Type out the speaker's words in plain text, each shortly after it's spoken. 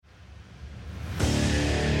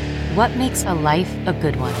What makes a life a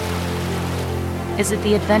good one? Is it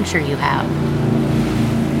the adventure you have?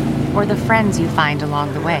 Or the friends you find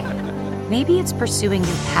along the way? Maybe it's pursuing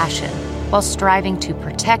your passion while striving to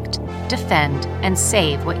protect, defend, and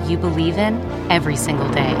save what you believe in every single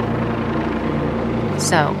day.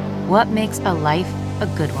 So, what makes a life a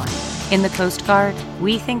good one? In the Coast Guard,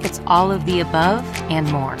 we think it's all of the above and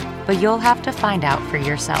more, but you'll have to find out for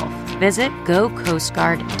yourself. Visit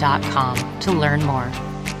gocoastguard.com to learn more.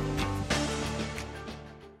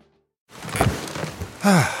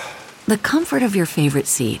 The comfort of your favorite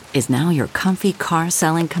seat is now your comfy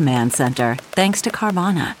car-selling command center, thanks to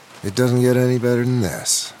Carvana. It doesn't get any better than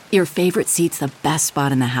this. Your favorite seat's the best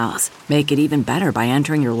spot in the house. Make it even better by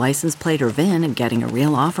entering your license plate or VIN and getting a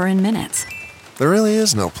real offer in minutes. There really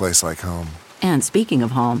is no place like home. And speaking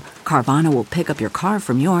of home, Carvana will pick up your car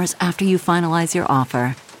from yours after you finalize your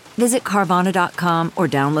offer. Visit Carvana.com or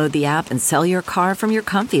download the app and sell your car from your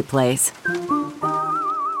comfy place.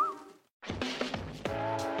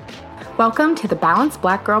 Welcome to the Balanced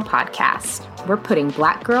Black Girl Podcast. We're putting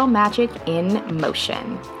Black girl magic in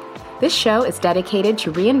motion. This show is dedicated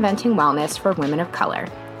to reinventing wellness for women of color.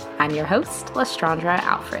 I'm your host, Lestrandra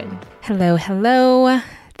Alfred. Hello, hello.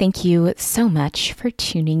 Thank you so much for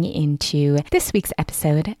tuning into this week's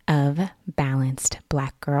episode of Balanced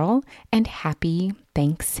Black Girl, and happy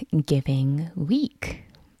Thanksgiving week.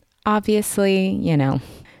 Obviously, you know,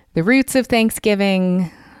 the roots of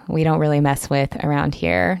Thanksgiving we don't really mess with around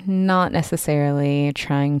here. Not necessarily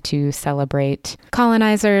trying to celebrate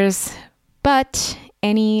colonizers, but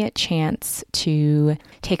any chance to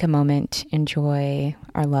take a moment, enjoy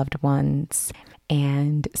our loved ones,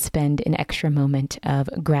 and spend an extra moment of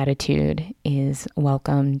gratitude is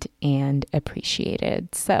welcomed and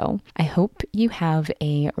appreciated. So I hope you have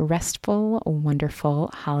a restful, wonderful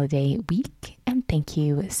holiday week, and thank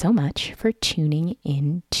you so much for tuning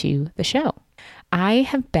into the show. I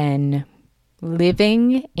have been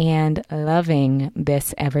living and loving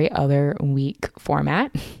this every other week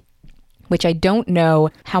format, which I don't know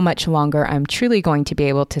how much longer I'm truly going to be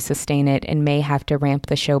able to sustain it, and may have to ramp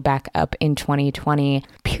the show back up in 2020,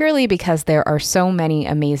 purely because there are so many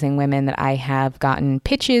amazing women that I have gotten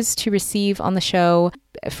pitches to receive on the show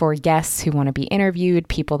for guests who want to be interviewed,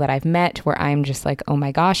 people that I've met where I'm just like, oh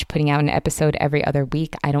my gosh, putting out an episode every other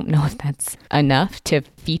week. I don't know if that's enough to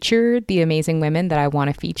feature the amazing women that I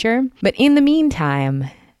want to feature. But in the meantime,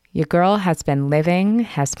 your girl has been living,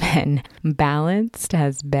 has been balanced,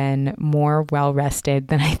 has been more well-rested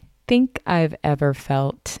than I think I've ever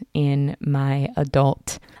felt in my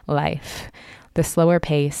adult life. The slower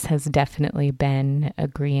pace has definitely been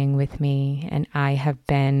agreeing with me, and I have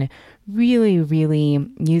been really, really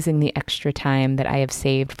using the extra time that I have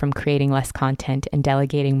saved from creating less content and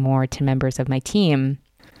delegating more to members of my team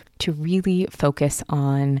to really focus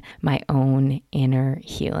on my own inner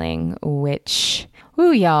healing, which,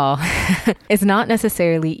 ooh, y'all, is not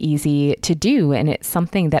necessarily easy to do. And it's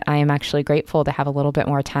something that I am actually grateful to have a little bit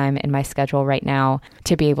more time in my schedule right now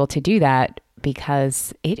to be able to do that,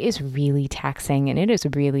 because it is really taxing and it is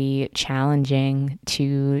really challenging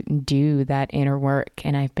to do that inner work.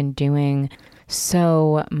 And I've been doing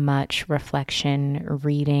so much reflection,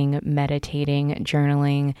 reading, meditating,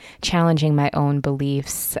 journaling, challenging my own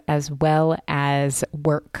beliefs, as well as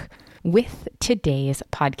work with today's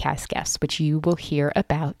podcast guest, which you will hear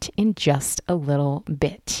about in just a little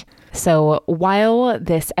bit. So while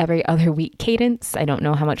this every other week cadence, I don't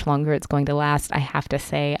know how much longer it's going to last, I have to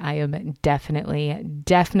say I am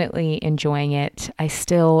definitely enjoying it. I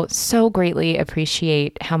still so greatly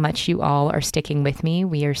appreciate how much you all are sticking with me.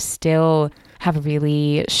 We are still have a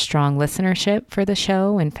really strong listenership for the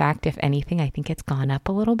show. In fact, if anything, I think it's gone up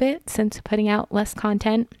a little bit since putting out less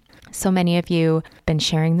content. So many of you have been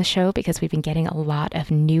sharing the show because we've been getting a lot of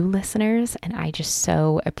new listeners, and I just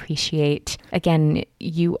so appreciate, again,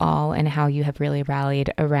 you all and how you have really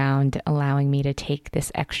rallied around allowing me to take this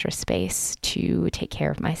extra space to take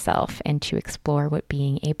care of myself and to explore what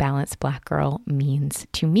being a balanced Black girl means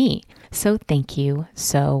to me. So thank you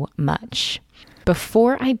so much.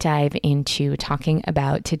 Before I dive into talking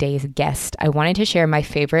about today's guest, I wanted to share my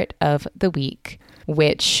favorite of the week,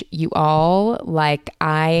 which you all, like,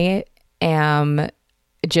 I am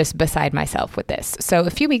just beside myself with this. So a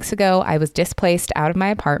few weeks ago, I was displaced out of my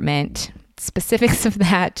apartment. Specifics of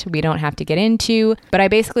that we don't have to get into, but I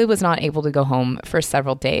basically was not able to go home for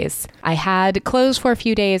several days. I had clothes for a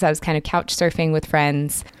few days. I was kind of couch surfing with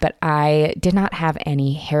friends, but I did not have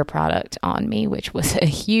any hair product on me, which was a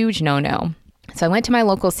huge no-no. So I went to my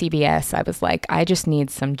local CVS. I was like, I just need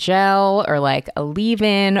some gel or like a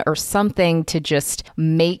leave-in or something to just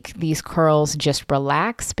make these curls just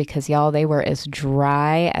relax, because y'all, they were as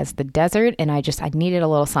dry as the desert, and I needed a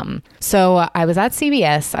little something. So I was at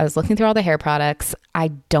CVS. I was looking through all the hair products. I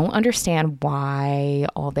don't understand why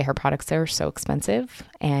all the hair products are so expensive.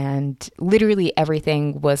 And literally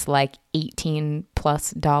everything was like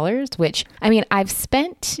 $18+, which, I mean, I've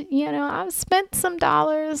spent some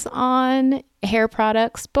dollars on hair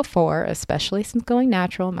products before, especially since going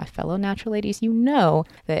natural. My fellow natural ladies, you know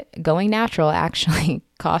that going natural actually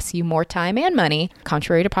costs you more time and money,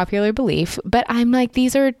 contrary to popular belief. But I'm like,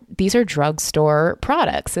 these are drugstore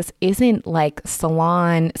products. This isn't like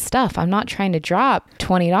salon stuff. I'm not trying to drop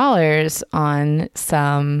 $20 on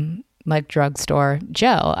some like drugstore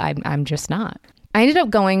gel. I'm just not. I ended up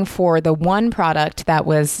going for the one product that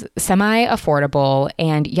was semi-affordable,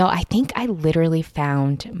 and y'all, I think I literally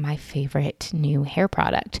found my favorite new hair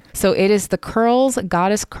product. So it is the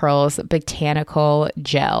Goddess Curls Botanical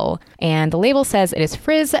Gel, and the label says it is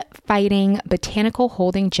frizz-fighting botanical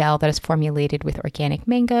holding gel that is formulated with organic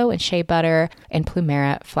mango and shea butter and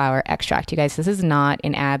plumera flower extract. You guys, this is not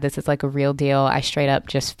an ad. This is like a real deal. I straight up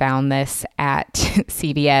just found this at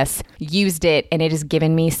CVS, used it, and it has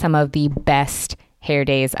given me some of the best hair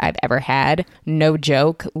days I've ever had. No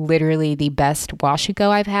joke, literally the best wash and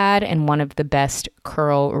go I've had and one of the best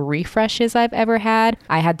curl refreshes I've ever had.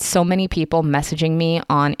 I had so many people messaging me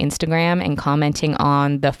on Instagram and commenting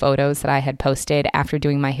on the photos that I had posted after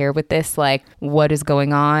doing my hair with this, like, what is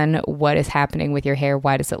going on? What is happening with your hair?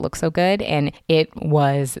 Why does it look so good? And it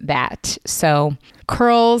was that. So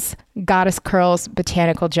Goddess Curls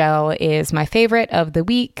Botanical Gel is my favorite of the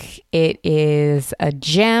week. It is a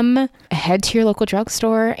gem. Head to your local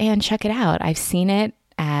drugstore and check it out. I've seen it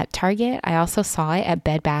at Target. I also saw it at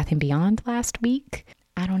Bed Bath & Beyond last week.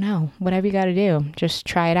 I don't know. Whatever you got to do, just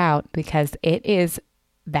try it out because it is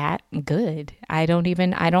that good. I don't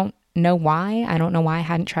know why. I don't know why I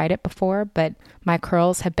hadn't tried it before, but my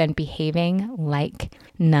curls have been behaving like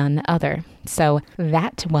none other. So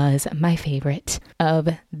that was my favorite of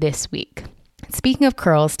this week. Speaking of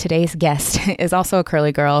curls, today's guest is also a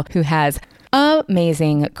curly girl who has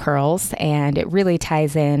amazing curls, and it really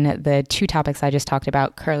ties in the two topics I just talked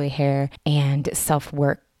about, curly hair and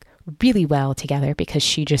self-work, really well together because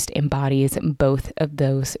she just embodies both of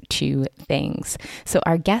those two things. So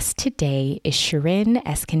our guest today is Shirin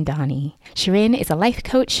Eskandani. Shirin is a life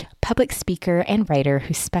coach, public speaker, and writer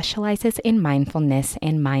who specializes in mindfulness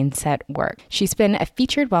and mindset work. She's been a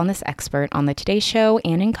featured wellness expert on The Today Show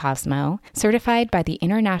and in Cosmo. Certified by the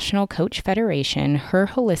International Coach Federation, her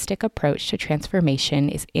holistic approach to transformation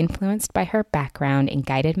is influenced by her background in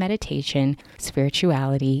guided meditation,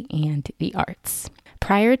 spirituality, and the arts.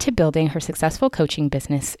 Prior to building her successful coaching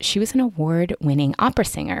business, she was an award-winning opera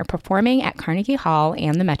singer, performing at Carnegie Hall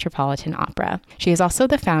and the Metropolitan Opera. She is also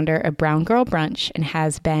the founder of Brown Girl Brunch and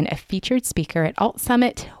has been a featured speaker at Alt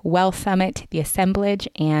Summit, Well Summit, The Assemblage,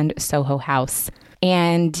 and Soho House.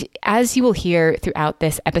 And as you will hear throughout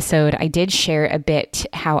this episode, I did share a bit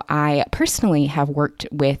how I personally have worked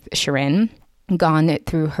with Shirin, gone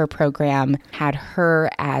through her program, had her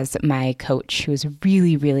as my coach, who has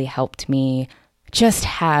really, really helped me just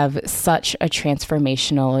have such a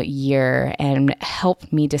transformational year and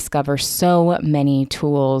helped me discover so many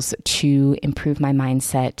tools to improve my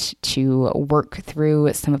mindset, to work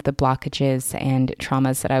through some of the blockages and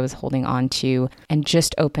traumas that I was holding on to, and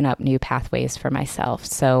just open up new pathways for myself.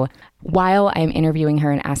 So while I'm interviewing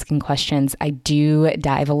her and asking questions, I do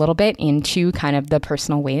dive a little bit into kind of the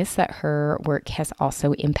personal ways that her work has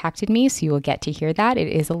also impacted me. So you will get to hear that. It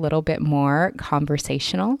is a little bit more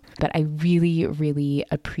conversational, but I really, really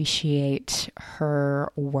appreciate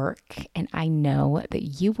her work. And I know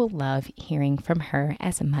that you will love hearing from her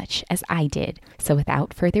as much as I did. So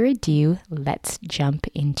without further ado, let's jump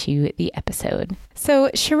into the episode. So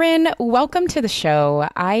Shirin, welcome to the show.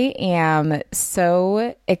 I am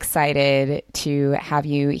so excited to have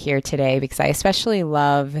you here today because I especially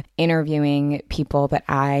love interviewing people that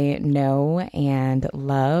I know and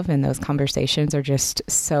love, and those conversations are just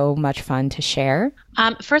so much fun to share.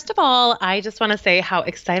 First of all, I just want to say how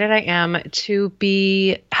excited I am to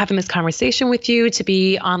be having this conversation with you, to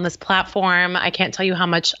be on this platform. I can't tell you how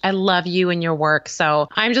much I love you and your work. So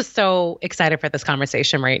I'm just so excited for this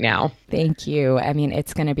conversation right now. Thank you. I mean,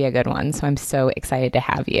 it's going to be a good one. So I'm so excited to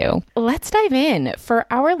have you. Let's dive in. For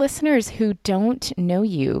our listeners who don't know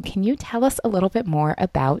you, can you tell us a little bit more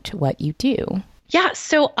about what you do? Yeah,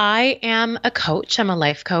 so I am a coach. I'm a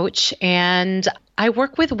life coach, and I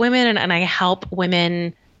work with women and I help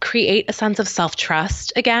women create a sense of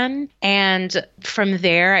self-trust again. And from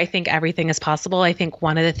there, I think everything is possible. I think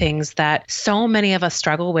one of the things that so many of us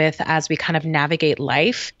struggle with as we kind of navigate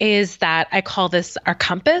life is that I call this our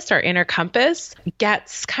compass, our inner compass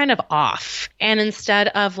gets kind of off. And instead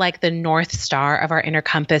of like the North Star of our inner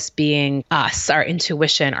compass being us, our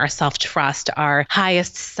intuition, our self-trust, our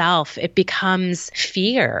highest self, it becomes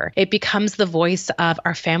fear. It becomes the voice of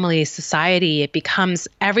our family, society. It becomes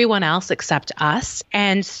everyone else except us.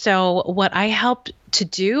 And so what I help to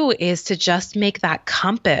do is to just make that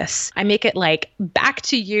compass. I make it like back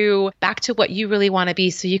to you, back to what you really want to be,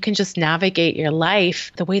 so you can just navigate your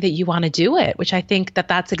life the way that you want to do it, which I think that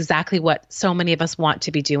that's exactly what so many of us want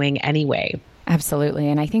to be doing anyway. Absolutely.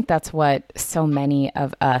 And I think that's what so many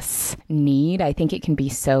of us need. I think it can be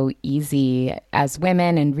so easy as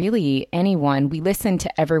women and really anyone. We listen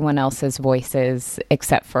to everyone else's voices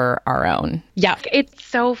except for our own. Yeah. It's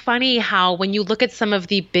so funny how when you look at some of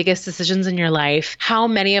the biggest decisions in your life, how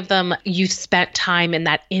many of them you spent time in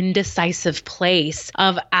that indecisive place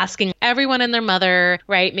of asking everyone and their mother,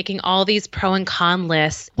 right? Making all these pro and con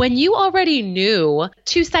lists when you already knew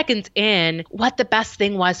 2 seconds in what the best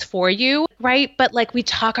thing was for you, right? But like we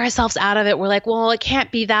talk ourselves out of it. We're like, well, it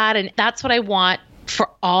can't be that. And that's what I want for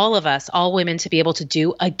all of us, all women to be able to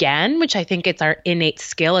do again, which I think it's our innate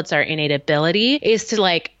skill. It's our innate ability is to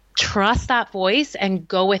like trust that voice and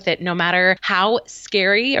go with it, no matter how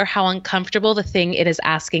scary or how uncomfortable the thing it is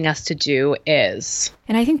asking us to do is.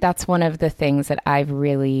 And I think that's one of the things that I've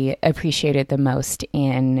really appreciated the most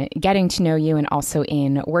in getting to know you and also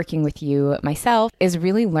in working with you myself is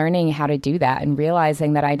really learning how to do that and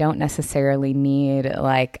realizing that I don't necessarily need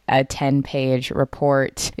like a 10-page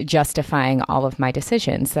report justifying all of my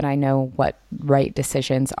decisions, that I know what right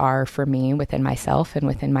decisions are for me within myself and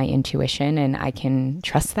within my intuition, and I can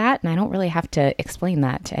trust that. And I don't really have to explain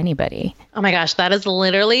that to anybody. Oh my gosh, that is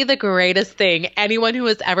literally the greatest thing anyone who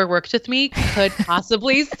has ever worked with me could possibly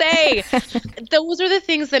say. Those are the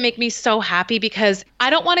things that make me so happy, because I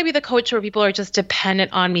don't want to be the coach where people are just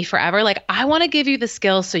dependent on me forever. Like, I want to give you the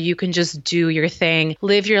skills so you can just do your thing,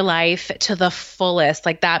 live your life to the fullest.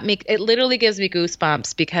 Like it literally gives me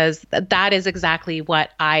goosebumps, because that is exactly what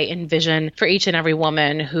I envision for each and every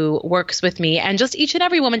woman who works with me, and just each and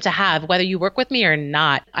every woman to have, whether you work with me or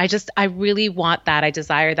not. I really want that. I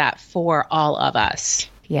desire that for all of us.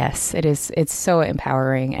 Yes, it is. It's so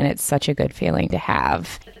empowering, and it's such a good feeling to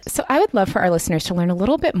have. So I would love for our listeners to learn a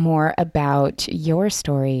little bit more about your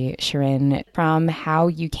story, Shirin, from how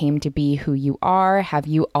you came to be who you are. Have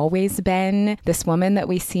you always been this woman that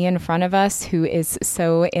we see in front of us who is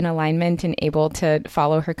so in alignment and able to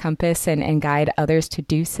follow her compass and guide others to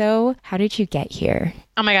do so? How did you get here?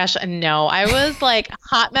 Oh my gosh, no. I was like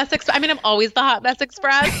hot mess express. I mean, I'm always the hot mess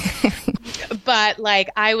express. But like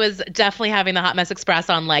I was definitely having the hot mess express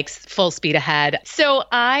on like full speed ahead. So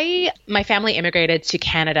my family immigrated to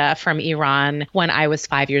Canada from Iran when I was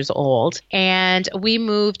 5 years old, and we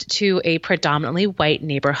moved to a predominantly white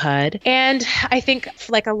neighborhood. And I think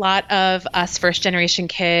like a lot of us first generation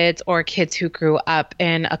kids or kids who grew up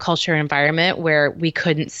in a culture environment where we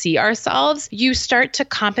couldn't see ourselves, you start to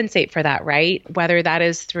compensate for that, right? Whether that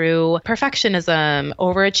is through perfectionism,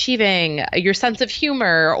 overachieving, your sense of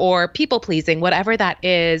humor, or people pleasing, whatever that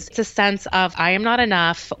is, it's a sense of I am not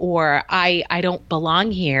enough, or I don't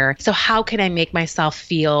belong here. So how can I make myself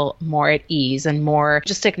feel more at ease and more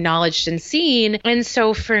just acknowledged and seen? And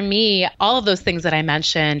so for me, all of those things that I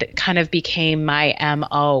mentioned kind of became my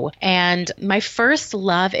MO. And my first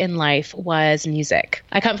love in life was music.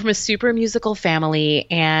 I come from a super musical family,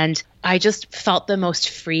 and I just felt the most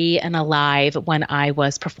free and alive when I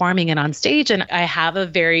was performing and on stage, and I have a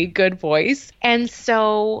very good voice. And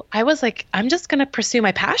so I was like, I'm just going to pursue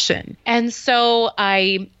my passion. And so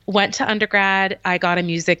I went to undergrad. I got a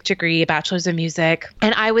music degree, a bachelor's of music,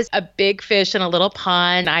 and I was a big fish in a little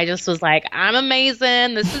pond. I just was like, I'm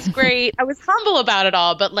amazing. This is great. I was humble about it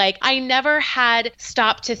all, but like I never had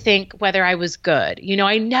stopped to think whether I was good. You know,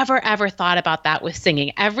 I never ever thought about that with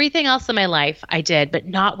singing. Everything else in my life I did, but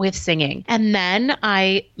not with singing. And then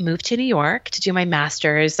I moved to New York to do my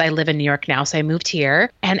master's. I live in New York now, so I moved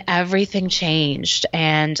here, and everything changed.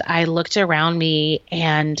 And I looked around me,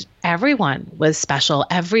 and everyone was special.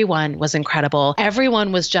 Everyone was incredible.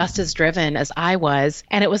 Everyone was just as driven as I was.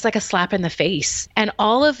 And it was like a slap in the face. And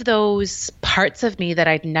all of those parts of me that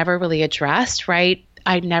I'd never really addressed, right?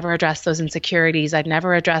 I'd never addressed those insecurities. I'd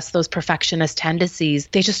never addressed those perfectionist tendencies.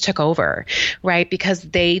 They just took over, right? Because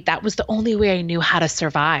that was the only way I knew how to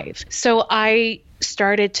survive. So I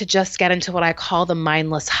started to just get into what I call the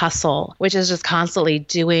mindless hustle, which is just constantly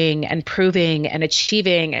doing and proving and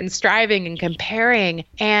achieving and striving and comparing.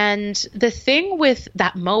 And the thing with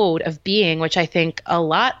that mode of being, which I think a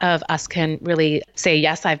lot of us can really say,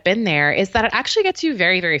 yes, I've been there, is that it actually gets you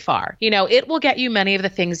very, very far. It will get you many of the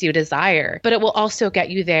things you desire, but it will also get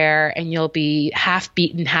you there and you'll be half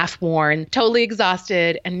beaten, half worn, totally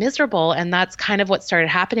exhausted and miserable. And that's kind of what started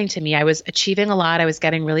happening to me. I was achieving a lot. I was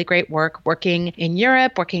getting really great work, working in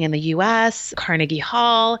Europe, working in the US, Carnegie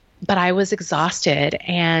Hall, but I was exhausted.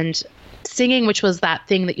 And singing, which was that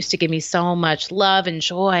thing that used to give me so much love and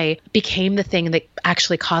joy, became the thing that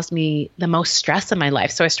actually caused me the most stress in my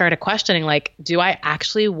life. So I started questioning, do I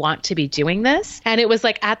actually want to be doing this? And it was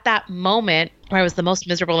at that moment where I was the most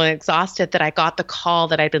miserable and exhausted that I got the call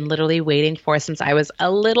that I'd been literally waiting for since I was a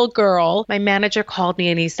little girl. My manager called me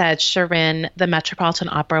and he said, Shirin, the Metropolitan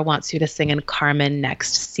Opera wants you to sing in Carmen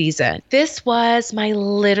next season. This was my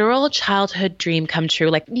literal childhood dream come true.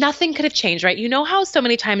 Nothing could have changed, right? You know how so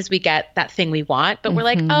many times we get that thing we want, but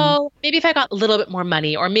we're oh, maybe if I got a little bit more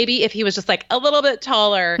money, or maybe if he was just a little bit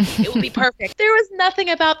taller, it would be perfect. There was nothing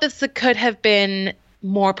about this that could have been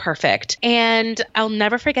more perfect. And I'll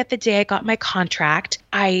never forget the day I got my contract.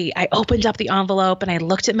 I opened up the envelope and I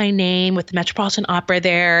looked at my name with the Metropolitan Opera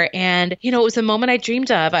there. And, it was a moment I dreamed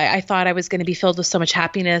of. I thought I was going to be filled with so much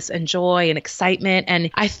happiness and joy and excitement. And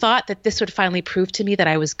I thought that this would finally prove to me that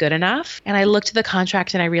I was good enough. And I looked at the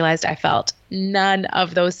contract and I realized I felt none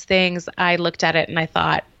of those things. I looked at it and I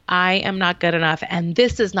thought, I am not good enough. And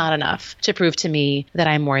this is not enough to prove to me that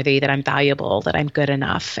I'm worthy, that I'm valuable, that I'm good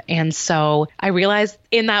enough. And so I realized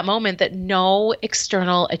in that moment that no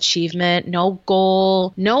external achievement, no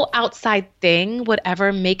goal, no outside thing would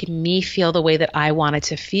ever make me feel the way that I wanted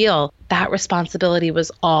to feel. That responsibility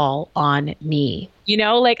was all on me.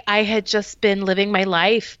 I had just been living my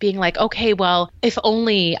life being okay, well, if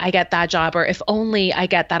only I get that job, or if only I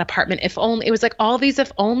get that apartment, if only. It was all these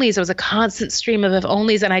if onlys. It was a constant stream of if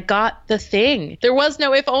onlys. And I got the thing. There was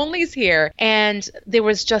no if onlys here. And there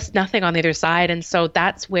was just nothing on the other side. And so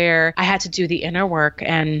that's where I had to do the inner work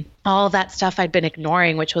and all of that stuff I'd been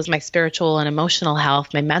ignoring, which was my spiritual and emotional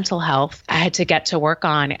health, my mental health, I had to get to work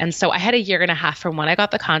on. And so I had a year and a half from when I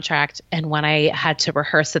got the contract and when I had to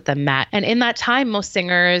rehearse at the Met. And in that time, most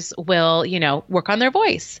singers will, work on their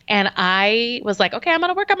voice. And I was okay, I'm going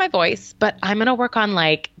to work on my voice, but I'm going to work on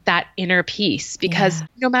that inner peace, because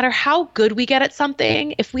no matter how good we get at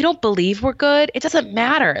something, if we don't believe we're good, it doesn't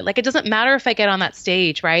matter. It doesn't matter if I get on that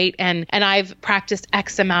stage, right? And I've practiced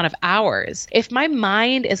X amount of hours. If my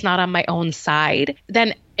mind is not on my own side,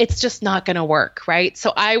 then it's just not going to work, right?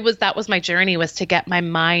 So that was my journey, was to get my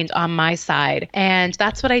mind on my side. And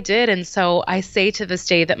that's what I did. And so I say to this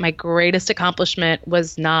day that my greatest accomplishment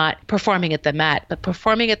was not performing at the Met, but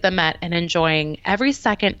performing at the Met and enjoying every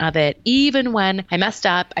second of it. Even when I messed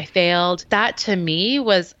up, I failed. That to me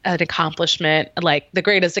was an accomplishment, the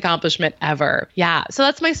greatest accomplishment ever. Yeah. So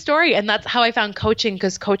that's my story. And that's how I found coaching,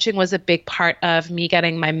 because coaching was a big part of me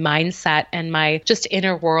getting my mindset and my just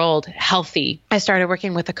inner world healthy. I started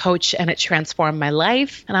working with a coach and it transformed my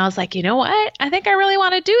life. And I was like, you know what? I think I really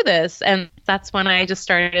want to do this. And that's when I just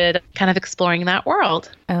started kind of exploring that world.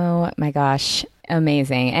 Oh my gosh.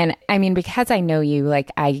 Amazing. And I mean, because I know you,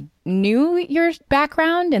 I knew your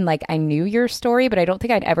background and I knew your story, but I don't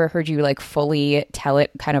think I'd ever heard you fully tell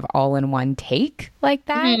it kind of all in one take like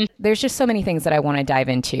that. Mm-hmm. There's just so many things that I want to dive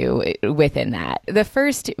into within that. The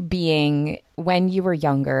first being when you were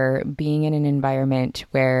younger, being in an environment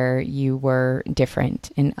where you were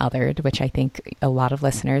different and othered, which I think a lot of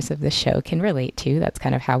listeners of this show can relate to. That's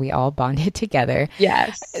kind of how we all bonded together.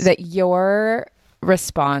 Yes. That your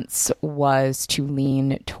response was to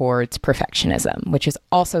lean towards perfectionism, which is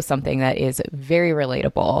also something that is very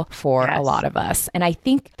relatable for a lot of us. And I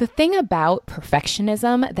think the thing about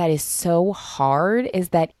perfectionism that is so hard is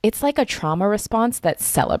that it's like a trauma response that's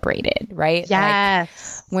celebrated, right?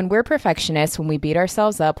 Yes. When we're perfectionists, when we beat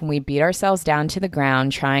ourselves up, when we beat ourselves down to the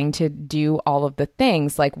ground trying to do all of the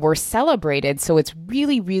things, we're celebrated. So it's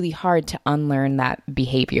really, really hard to unlearn that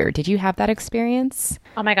behavior. Did you have that experience?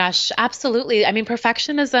 Oh my gosh, absolutely. I mean,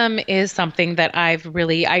 perfectionism is something that I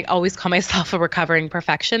always call myself a recovering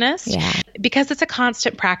perfectionist because it's a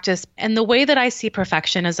constant practice. And the way that I see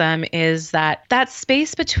perfectionism is that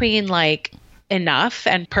space between enough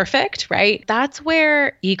and perfect, right? That's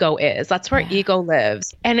where ego is. That's where ego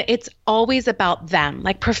lives. And it's always about them.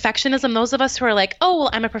 Perfectionism, those of us who are oh, well,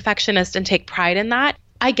 I'm a perfectionist and take pride in that,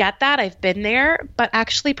 I get that. I've been there, but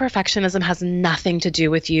actually perfectionism has nothing to do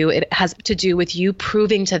with you. It has to do with you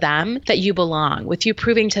proving to them that you belong, with you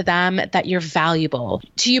proving to them that you're valuable,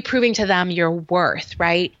 to you proving to them your worth,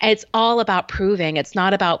 right? It's all about proving. It's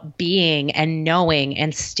not about being and knowing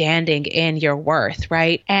and standing in your worth,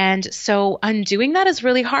 right? And so undoing that is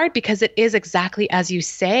really hard because it is exactly as you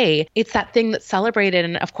say. It's that thing that's celebrated.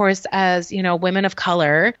 And of course, as women of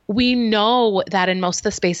color, we know that in most of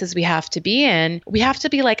the spaces we have to be in, we have to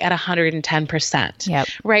be like at 110%. Yep.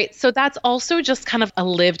 Right. So that's also just kind of a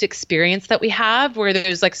lived experience that we have where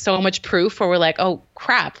there's like so much proof where we're like, oh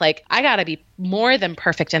crap, like I gotta be more than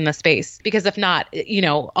perfect in the space because if not,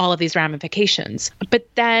 all of these ramifications. But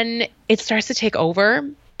then it starts to take over.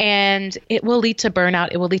 And it will lead to burnout.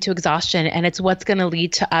 It will lead to exhaustion. And it's what's going to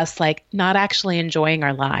lead to us like not actually enjoying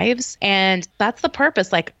our lives. And that's the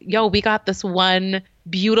purpose. Like, we got this one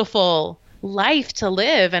beautiful life to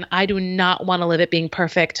live. And I do not want to live it being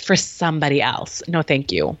perfect for somebody else. No,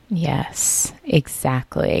 thank you. Yes,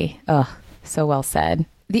 exactly. Oh, so well said.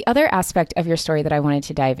 The other aspect of your story that I wanted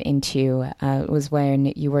to dive into was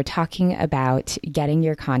when you were talking about getting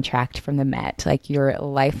your contract from the Met, like your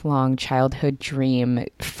lifelong childhood dream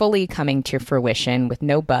fully coming to fruition with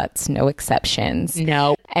no buts, no exceptions.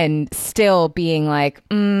 No. And still being like,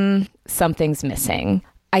 something's missing.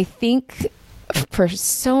 I think for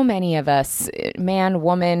so many of us, man,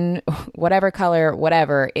 woman, whatever color,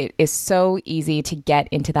 whatever, it is so easy to get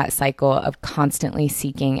into that cycle of constantly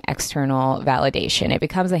seeking external validation. It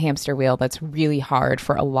becomes a hamster wheel that's really hard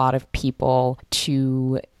for a lot of people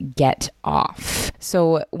to get off.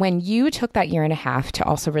 So when you took that year and a half to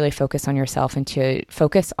also really focus on yourself and to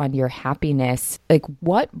focus on your happiness, like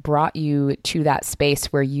what brought you to that space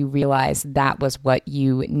where you realized that was what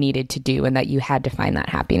you needed to do and that you had to find that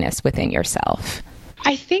happiness within yourself?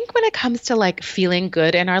 I think when it comes to like feeling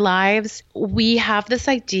good in our lives, we have this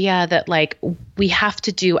idea that like we have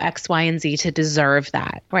to do X, Y, and Z to deserve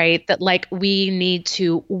that, right? That like we need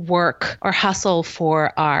to work or hustle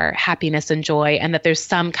for our happiness and joy, and that there's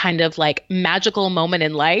some kind of like magical moment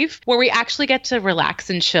in life where we actually get to relax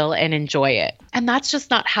and chill and enjoy it. And that's just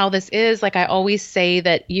not how this is. Like I always say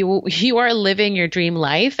that you are living your dream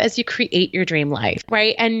life as you create your dream life,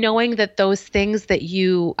 right? And knowing that those things that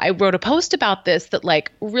I wrote a post about this that like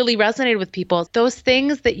really resonated with people. Those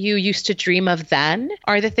things that you used to dream of then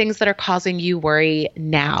are the things that are causing you worry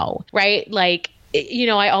now, right? Like,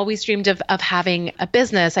 I always dreamed of having a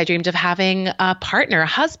business. I dreamed of having a partner, a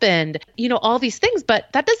husband, all these things.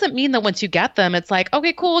 But that doesn't mean that once you get them, it's like,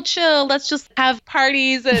 okay, cool, chill. Let's just have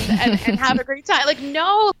parties and have a great time. Like,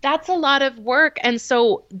 no, that's a lot of work. And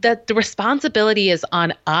so the responsibility is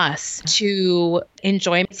on us to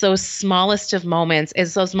enjoy those smallest of moments,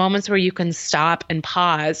 is those moments where you can stop and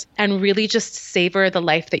pause and really just savor the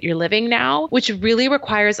life that you're living now, which really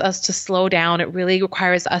requires us to slow down. It really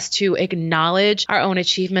requires us to acknowledge our own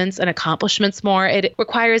achievements and accomplishments more. It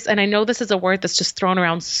requires, and I know this is a word that's just thrown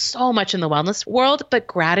around so much in the wellness world, but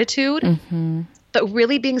gratitude. Mm-hmm. But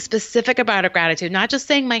really being specific about our gratitude, not just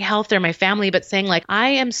saying my health or my family, but saying like, I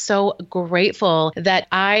am so grateful that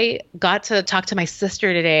I got to talk to my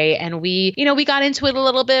sister today and we got into it a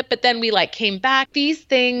little bit, but then we like came back. These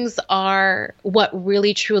things are what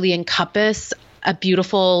really truly encompass a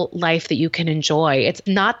beautiful life that you can enjoy. It's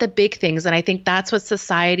not the big things. And I think that's what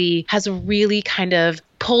society has really kind of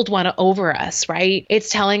pulled one over us, right? It's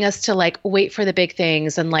telling us to like wait for the big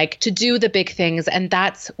things and like to do the big things. And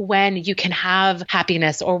that's when you can have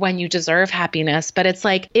happiness or when you deserve happiness. But it's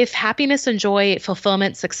like if happiness and joy,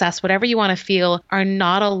 fulfillment, success, whatever you want to feel are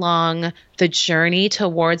not along the journey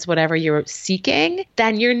towards whatever you're seeking,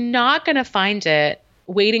 then you're not going to find it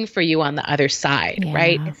waiting for you on the other side,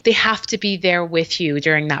 right? They have to be there with you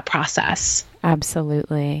during that process.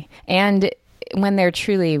 Absolutely. And when they're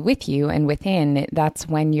truly with you and within, that's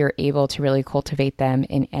when you're able to really cultivate them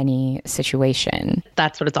in any situation.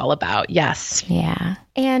 That's what it's all about. Yes. Yeah.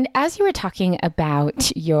 And as you were talking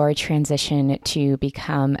about your transition to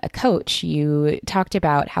become a coach, you talked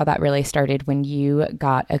about how that really started when you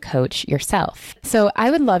got a coach yourself. So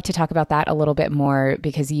I would love to talk about that a little bit more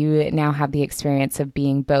because you now have the experience of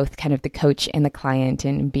being both kind of the coach and the client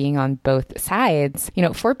and being on both sides.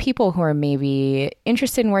 For people who are maybe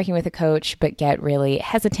interested in working with a coach, but get really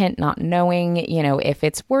hesitant, not knowing, if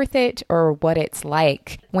it's worth it or what it's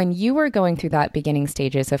like. When you were going through that beginning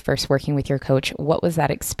stages of first working with your coach, what was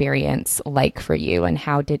that experience like for you and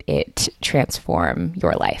how did it transform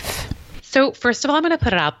your life? So first of all, I'm going to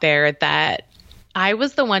put it out there that I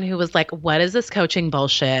was the one who was like, what is this coaching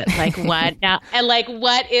bullshit? Like what now? And like,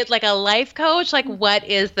 what is like a life coach? Like, what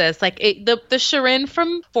is this? Like the Shirin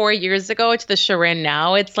from 4 years ago to the Shirin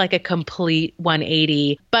now, it's like a complete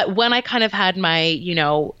 180. But when I kind of had my,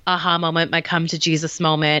 aha moment, my come to Jesus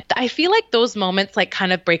moment, I feel like those moments like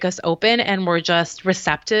kind of break us open and we're just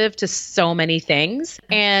receptive to so many things.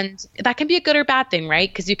 And that can be a good or bad thing, right?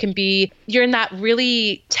 Because you're in that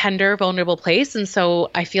really tender, vulnerable place. And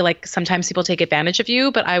so I feel like sometimes people take advantage of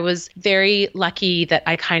you, but I was very lucky that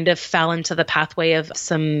I kind of fell into the pathway of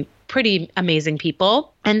some pretty amazing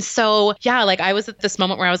people. And so, yeah, like I was at this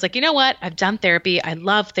moment where I was like, you know what? I've done therapy. I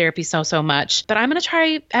love therapy so, so much, but I'm going to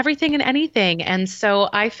try everything and anything. And so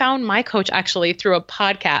I found my coach actually through a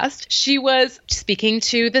podcast. She was speaking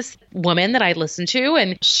to this woman that I listened to,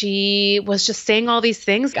 and she was just saying all these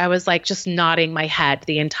things. I was like just nodding my head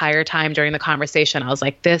the entire time during the conversation. I was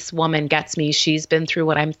like, this woman gets me. She's been through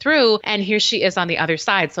what I'm through. And here she is on the other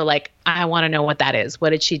side. So like, I want to know what that is.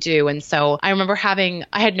 What did she do? And so I remember I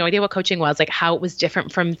had no idea what coaching was, like how it was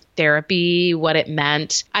different from therapy, what it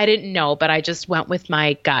meant. I didn't know, but I just went with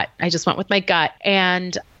my gut.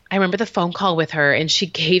 And I remember the phone call with her and she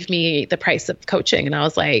gave me the price of coaching. And I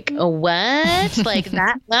was like, oh, what? Like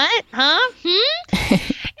that? What? Huh?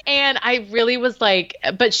 And I really was like,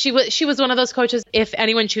 but she was one of those coaches. If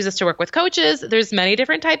anyone chooses to work with coaches, there's many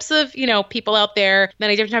different types of, people out there,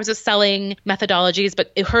 many different types of selling methodologies.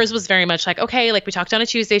 But hers was very much like, okay, like we talked on a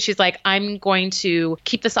Tuesday. She's like, I'm going to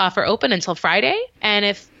keep this offer open until Friday. And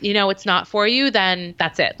if, it's not for you, then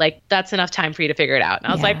that's it. Like that's enough time for you to figure it out. And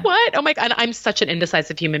I was like, what? Oh my God. I'm such an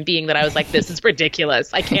indecisive human being that I was like, this is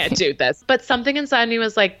ridiculous. I can't do this. But something inside me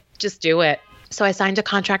was like, just do it. So I signed a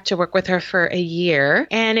contract to work with her for a year,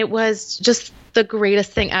 and it was just the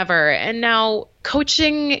greatest thing ever. And now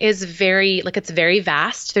coaching is it's very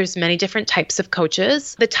vast. There's many different types of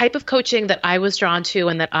coaches. The type of coaching that I was drawn to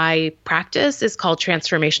and that I practice is called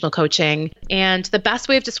transformational coaching. And the best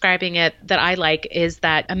way of describing it that I like is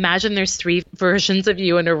that imagine there's 3 versions of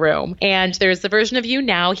you in a room. And there's the version of you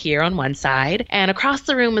now here on one side, and across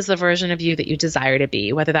the room is the version of you that you desire to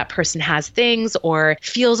be, whether that person has things or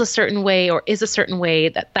feels a certain way or is a certain way,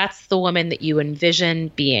 that's the woman that you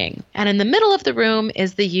envision being. And in the middle of the room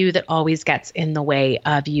is the you that always gets in the way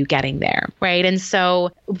of you getting there, right? And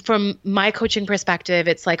so from my coaching perspective,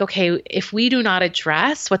 it's like, okay, if we do not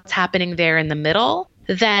address what's happening there in the middle,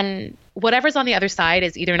 then whatever's on the other side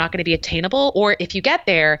is either not going to be attainable, or if you get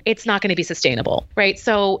there, it's not going to be sustainable, right?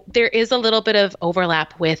 So there is a little bit of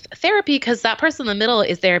overlap with therapy because that person in the middle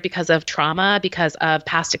is there because of trauma, because of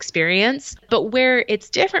past experience. But where it's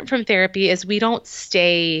different from therapy is we don't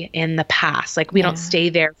stay in the past. Like we don't stay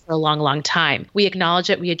there for a long, long time. We acknowledge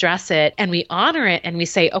it, we address it, and we honor it. And we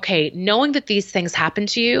say, okay, knowing that these things happen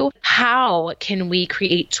to you, how can we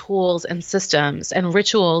create tools and systems and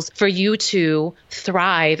rituals for you to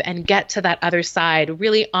thrive and get to that other side,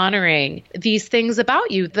 really honoring these things about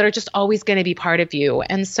you that are just always going to be part of you.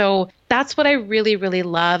 And so that's what I really, really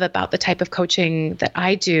love about the type of coaching that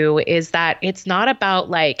I do, is that it's not about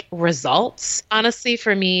like results. Honestly,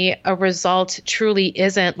 for me, a result truly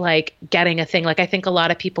isn't like getting a thing. Like I think a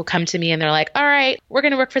lot of people come to me and they're like, all right, we're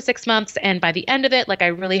going to work for 6 months. And by the end of it, like I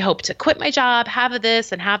really hope to quit my job, have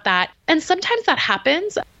this and have that. And sometimes that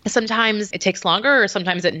happens. Sometimes it takes longer, or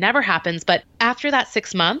sometimes it never happens. But after that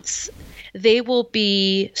 6 months, they will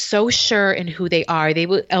be so sure in who they are. They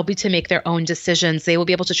will be able to make their own decisions. They will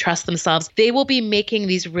be able to trust themselves. They will be making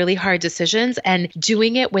these really hard decisions and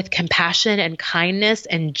doing it with compassion and kindness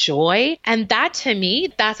and joy. And that, to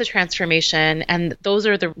me, that's a transformation. And those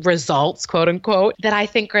are the results, quote unquote, that I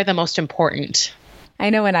think are the most important. I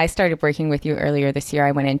know when I started working with you earlier this year,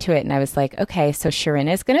 I went into it and I was like, okay, so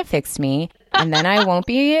Shirin is going to fix me. And then I won't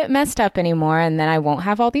be messed up anymore. And then I won't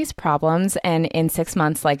have all these problems. And in 6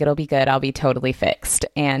 months, like it'll be good. I'll be totally fixed.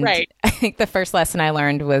 And right. I think the first lesson I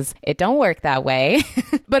learned was it don't work that way.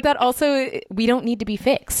 But that also, we don't need to be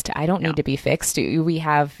fixed. I don't need to be fixed. We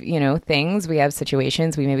have, things, we have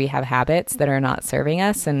situations, we maybe have habits that are not serving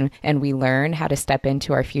us. And we learn how to step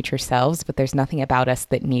into our future selves. But there's nothing about us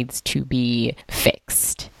that needs to be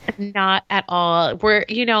fixed. Not at all. We're,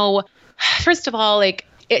 first of all, like,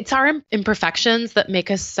 it's our imperfections that make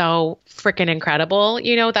us so freaking incredible.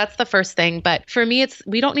 That's the first thing. But for me,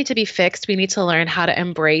 we don't need to be fixed. We need to learn how to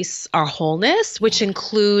embrace our wholeness, which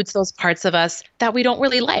includes those parts of us that we don't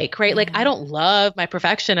really like, right? Like I don't love my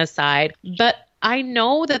perfectionist side, but I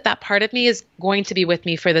know that part of me is going to be with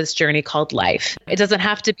me for this journey called life. It doesn't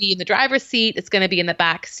have to be in the driver's seat. It's going to be in the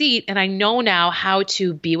back seat. And I know now how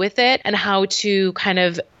to be with it and how to kind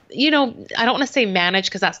of I don't want to say manage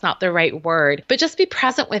because that's not the right word, but just be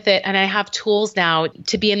present with it. And I have tools now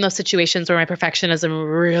to be in those situations where my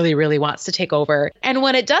perfectionism really, really wants to take over. And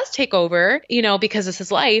when it does take over, because this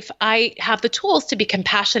is life, I have the tools to be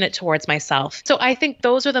compassionate towards myself. So I think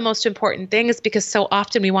those are the most important things, because so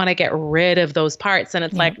often we want to get rid of those parts. And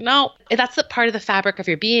it's like, no, that's the part of the fabric of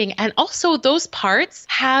your being. And also those parts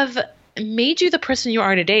have made you the person you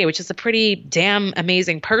are today, which is a pretty damn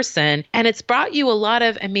amazing person. And it's brought you a lot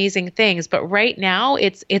of amazing things. But right now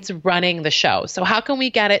it's running the show. So how can we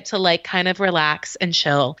get it to like kind of relax and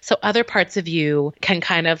chill so other parts of you can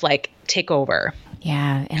kind of like take over?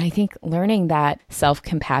 Yeah. And I think learning that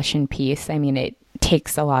self-compassion piece, it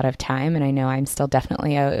takes a lot of time. And I know I'm still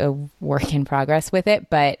definitely a work in progress with it,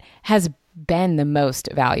 but has been the most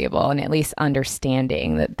valuable, and at least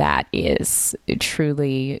understanding that is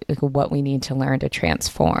truly what we need to learn to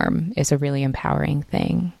transform is a really empowering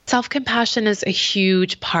thing. Self-compassion is a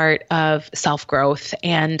huge part of self-growth.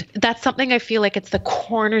 And that's something I feel like it's the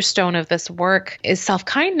cornerstone of this work is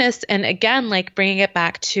self-kindness. And again, like bringing it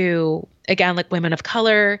back to like women of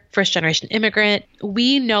color, first generation immigrant,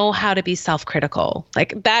 we know how to be self-critical.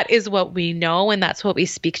 Like that is what we know. And that's what we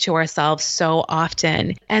speak to ourselves so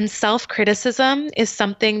often. And self-criticism is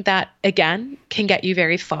something that, again, can get you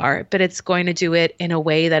very far, but it's going to do it in a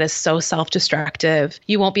way that is so self-destructive.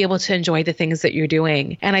 You won't be able to enjoy the things that you're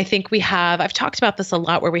doing. And I think I've talked about this a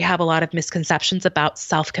lot, where we have a lot of misconceptions about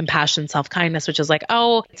self-compassion, self-kindness, which is like,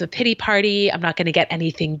 oh, it's a pity party. I'm not going to get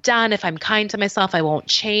anything done. If I'm kind to myself, I won't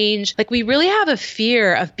change. Like we really have a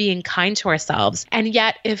fear of being kind to ourselves. And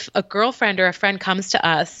yet if a girlfriend or a friend comes to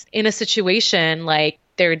us in a situation like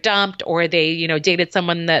they're dumped or they, dated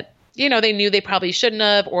someone that they knew they probably shouldn't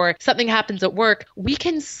have, or something happens at work, we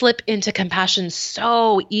can slip into compassion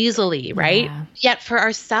so easily, right? Yeah. Yet for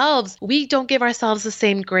ourselves, we don't give ourselves the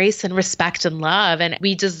same grace and respect and love. And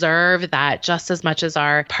we deserve that just as much as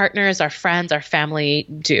our partners, our friends, our family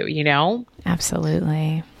do,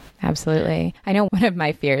 Absolutely. Absolutely. I know one of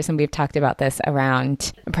my fears, and we've talked about this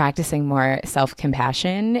around practicing more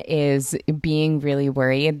self-compassion, is being really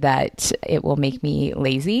worried that it will make me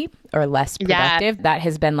lazy or less productive. Yeah. That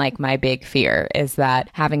has been like my big fear, is that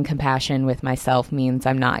having compassion with myself means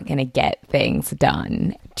I'm not going to get things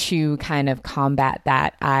done. To kind of combat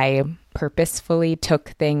that, I purposefully took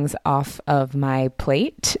things off of my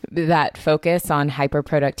plate. That focus on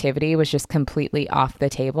hyperproductivity was just completely off the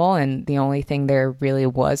table. And the only thing there really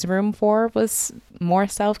was room for was more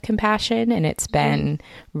self-compassion. And it's been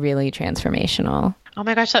really transformational. Oh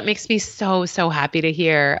my gosh, that makes me so, so happy to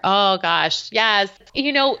hear. Oh gosh, yes.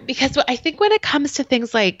 Because I think when it comes to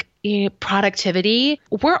things like productivity,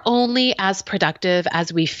 we're only as productive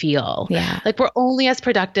as we feel. Yeah. Like we're only as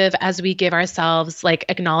productive as we give ourselves like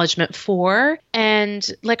acknowledgement for. And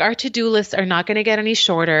like our to-do lists are not going to get any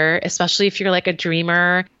shorter, especially if you're like a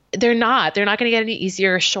dreamer. They're not going to get any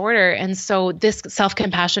easier or shorter. And so this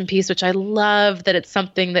self-compassion piece, which I love that it's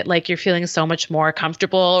something that like you're feeling so much more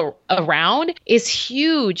comfortable around, is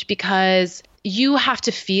huge, because you have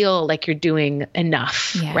to feel like you're doing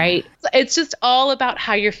enough, right? It's just all about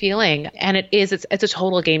how you're feeling. And it's a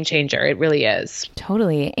total game changer. It really is.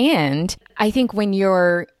 Totally. And I think when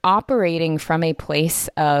you're operating from a place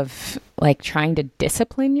of like trying to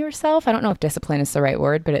discipline yourself, I don't know if discipline is the right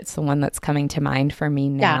word, but it's the one that's coming to mind for me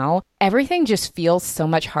now. Yeah. Everything just feels so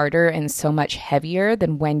much harder and so much heavier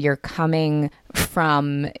than when you're coming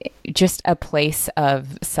from just a place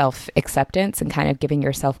of self-acceptance and kind of giving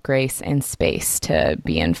yourself grace and space to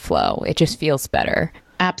be in flow. It just feels better.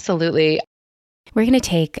 Absolutely. We're going to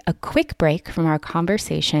take a quick break from our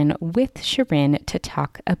conversation with Shirin to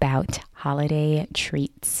talk about holiday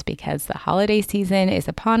treats, because the holiday season is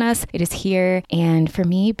upon us. It is here. And for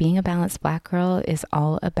me, being a balanced Black girl is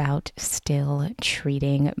all about still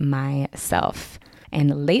treating myself.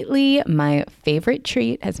 And lately, my favorite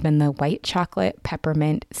treat has been the white chocolate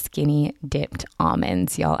peppermint skinny dipped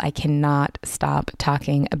almonds. Y'all, I cannot stop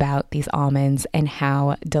talking about these almonds and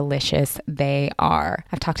how delicious they are.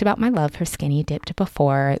 I've talked about my love for skinny dipped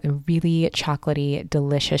before, the really chocolatey,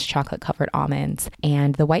 delicious chocolate covered almonds.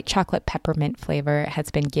 And the white chocolate peppermint flavor has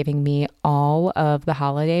been giving me all of the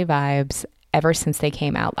holiday vibes ever since they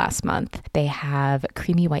came out last month. They have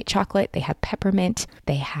creamy white chocolate, they have peppermint,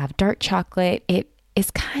 they have dark chocolate. It is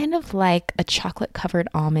kind of like a chocolate covered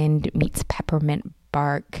almond meets peppermint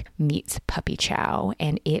bark meets puppy chow,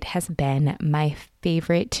 and it has been my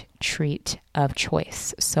favorite treat of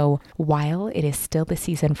choice. So while it is still the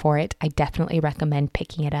season for it, I definitely recommend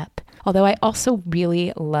picking it up. Although I also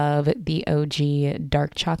really love the OG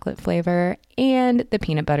dark chocolate flavor and the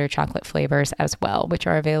peanut butter chocolate flavors as well, which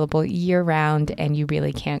are available year round, and you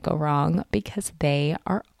really can't go wrong because they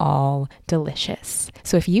are all delicious.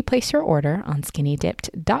 So if you place your order on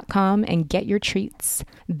skinnydipped.com and get your treats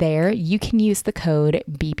there, you can use the code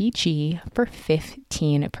BBG for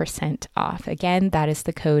 15% off. Again, that is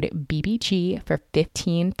the code BBG for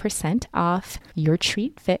 15% off your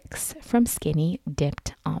treat fix from Skinny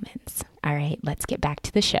Dipped Almonds. All right, let's get back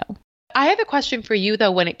to the show. I have a question for you,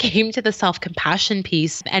 though, when it came to the self-compassion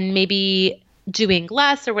piece and maybe doing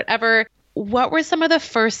less or whatever. What were some of the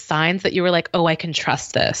first signs that you were like, oh, I can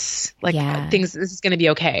trust this? Like this is going to be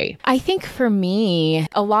okay. I think for me,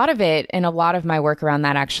 a lot of it and a lot of my work around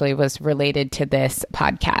that actually was related to this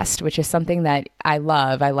podcast, which is something that I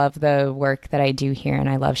love. I love the work that I do here and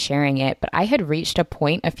I love sharing it. But I had reached a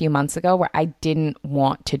point a few months ago where I didn't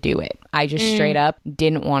want to do it. I just straight up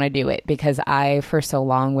didn't want to do it because I, for so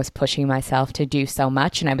long, was pushing myself to do so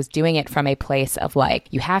much. And I was doing it from a place of like,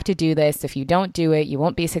 you have to do this. If you don't do it, you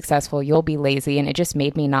won't be successful. You'll be lazy. And it just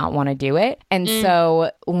made me not want to do it. And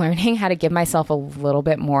so learning how to give myself a little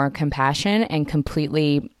bit more compassion and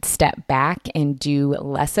completely step back and do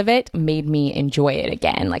less of it made me enjoy it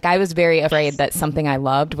again. Like I was very afraid that something I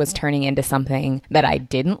loved was turning into something that I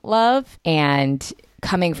didn't love. And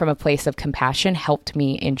coming from a place of compassion helped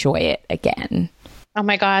me enjoy it again. Oh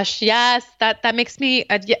my gosh. Yes. That makes me,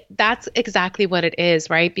 that's exactly what it is,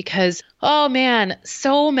 right? Because, oh man,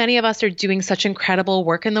 so many of us are doing such incredible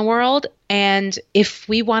work in the world. And if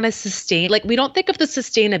we want to sustain, like we don't think of the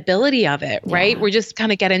sustainability of it, right? We're just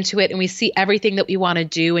kind of get into it and we see everything that we want to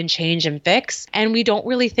do and change and fix. And we don't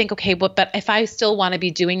really think, okay, but if I still want to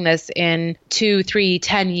be doing this in 2, 3,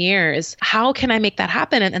 10 years, how can I make that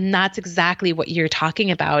happen? And that's exactly what you're talking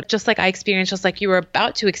about. Just like I experienced, just like you were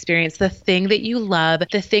about to experience, the thing that you love,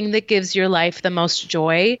 the thing that gives your life the most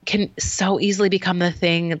joy can so easily become the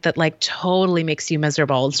thing that like totally makes you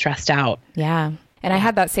miserable and stressed out. Yeah. And I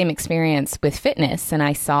had that same experience with fitness, and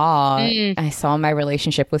I saw my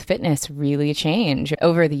relationship with fitness really change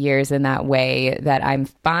over the years in that way that I'm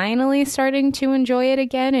finally starting to enjoy it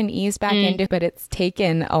again and ease back into it, but it's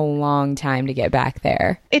taken a long time to get back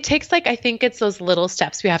there. It takes I think it's those little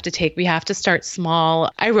steps we have to take. We have to start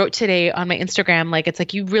small. I wrote today on my Instagram, it's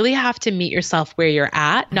like you really have to meet yourself where you're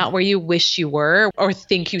at, not where you wish you were or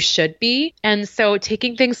think you should be. And so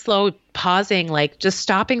taking things slow, pausing, just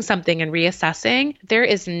stopping something and reassessing, there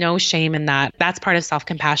is no shame in that. That's part of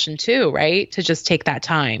self-compassion too, right? To just take that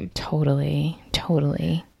time. Totally.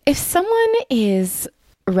 If someone is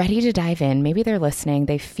ready to dive in, maybe they're listening,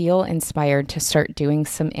 they feel inspired to start doing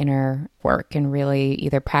some inner work and really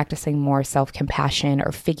either practicing more self-compassion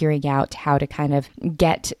or figuring out how to kind of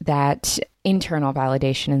get that internal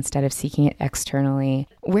validation instead of seeking it externally.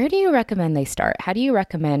 Where do you recommend they start? How do you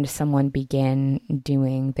recommend someone begin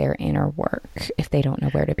doing their inner work if they don't know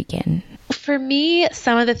where to begin? For me,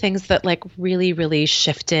 some of the things that really, really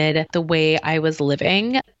shifted the way I was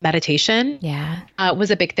living, meditation was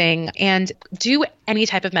a big thing. And do any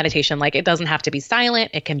type of meditation. It doesn't have to be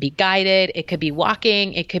silent. It can be guided. It could be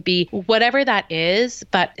walking. It could be whatever that is,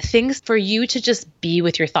 but things for you to just be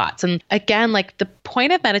with your thoughts. And again, the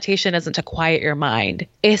point of meditation isn't to quiet your mind,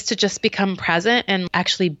 is to just become present and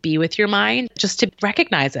actually be with your mind, just to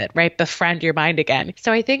recognize it, right? Befriend your mind again.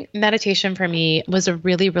 So I think meditation for me was a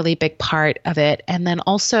really, really big part of it. And then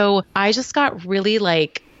also I just got really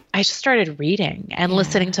I just started reading and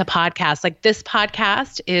listening to podcasts. This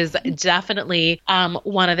podcast is definitely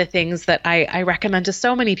one of the things that I recommend to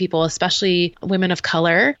so many people, especially women of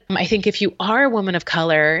color. I think if you are a woman of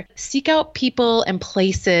color, seek out people and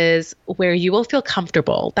places where you will feel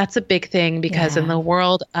comfortable. That's a big thing because in the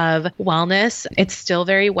world of wellness, it's still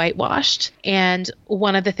very whitewashed. And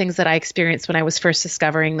one of the things that I experienced when I was first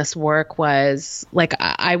discovering this work was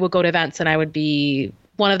I would go to events and I would be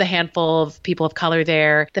one of the handful of people of color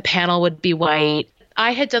there. The panel would be white.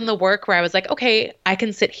 I had done the work where I was like, okay, I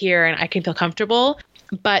can sit here and I can feel comfortable,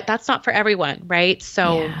 but that's not for everyone, right?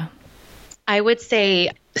 So I would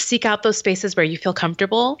say seek out those spaces where you feel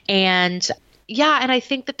comfortable. And I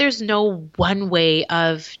think that there's no one way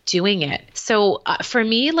of doing it. So for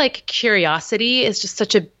me, curiosity is just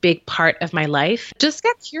such a big part of my life. Just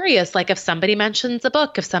get curious. If somebody mentions a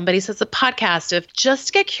book, if somebody says a podcast,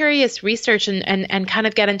 just get curious, research and kind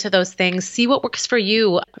of get into those things, see what works for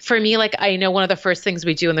you. For me, I know one of the first things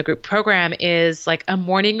we do in the group program is a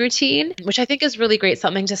morning routine, which I think is really great,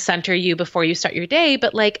 something to center you before you start your day.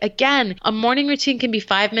 But again, a morning routine can be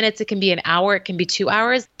 5 minutes, it can be an hour, it can be 2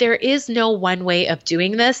 hours. There is no one way of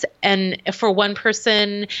doing this. And for one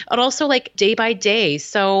person, and also day by day.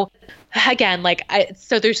 So again,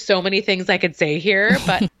 so there's so many things I could say here,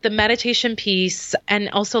 but the meditation piece, and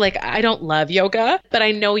also I don't love yoga, but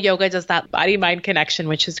I know yoga does that body-mind connection,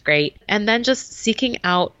 which is great. And then just seeking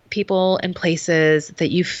out people and places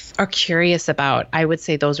that you are curious about. I would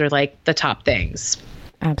say those are the top things.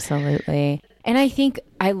 Absolutely. And I think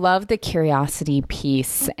I love the curiosity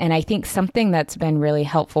piece. And I think something that's been really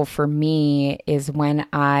helpful for me is when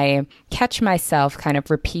I catch myself kind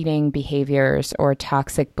of repeating behaviors or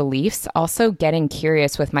toxic beliefs, also getting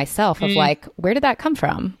curious with myself of where did that come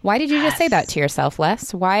from? Why did you just say that to yourself,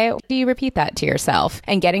 Les? Why do you repeat that to yourself?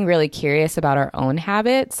 And getting really curious about our own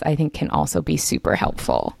habits, I think can also be super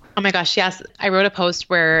helpful. Oh my gosh, yes. I wrote a post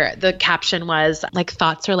where the caption was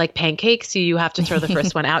thoughts are like pancakes. You have to throw the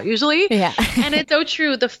first one out usually. Yeah. And it's so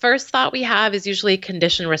true. The first thought we have is usually a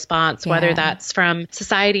conditioned response, whether that's from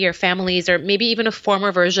society or families or maybe even a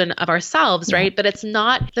former version of ourselves, right? But it's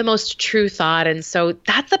not the most true thought. And so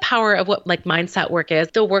that's the power of what mindset work is.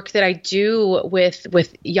 The work that I do with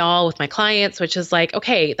y'all, with my clients, which is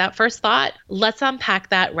okay, that first thought, let's unpack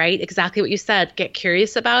that, right? Exactly what you said. Get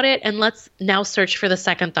curious about it. And let's now search for the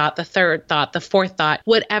second thought, the third thought, the fourth thought,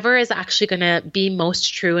 whatever is actually going to be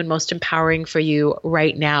most true and most empowering for you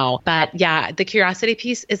right now. But yeah, the curiosity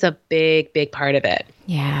piece is a big, big part of it.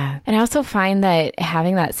 Yeah. And I also find that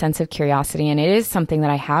having that sense of curiosity, and it is something that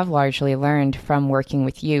I have largely learned from working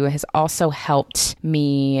with you, has also helped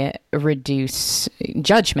me reduce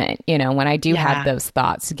judgment. When I do have those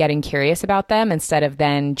thoughts, getting curious about them instead of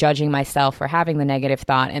then judging myself for having the negative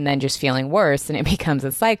thought and then just feeling worse and it becomes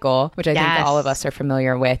a cycle, which I think all of us are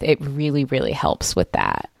familiar with. It really, really helps with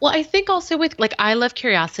that. Well, I think also with I love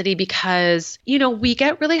curiosity because, we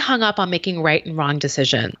get really hung up on making right and wrong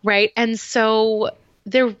decisions, right? And so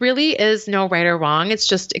there really is no right or wrong. It's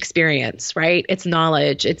just experience, right? It's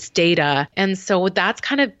knowledge, it's data. And so that's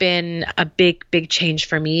kind of been a big, big change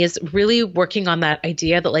for me, is really working on that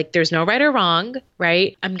idea that there's no right or wrong,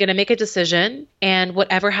 right? I'm going to make a decision, and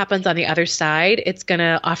whatever happens on the other side, it's going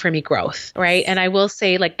to offer me growth, right? And I will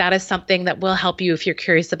say that is something that will help you if you're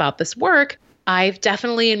curious about this work. I've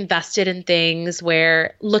definitely invested in things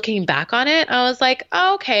where looking back on it, I was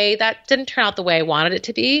oh, okay, that didn't turn out the way I wanted it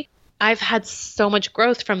to be. I've had so much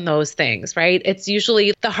growth from those things, right? It's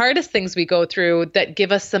usually the hardest things we go through that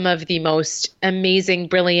give us some of the most amazing,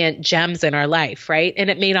 brilliant gems in our life, right? And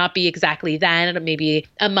it may not be exactly then, it may be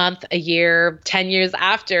a month, a year, 10 years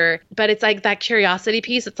after, but it's that curiosity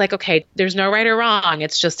piece. It's okay, there's no right or wrong.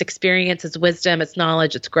 It's just experience, it's wisdom, it's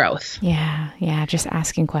knowledge, it's growth. Yeah. Just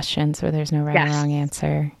asking questions where there's no right or wrong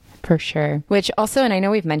answer. For sure. Which also, and I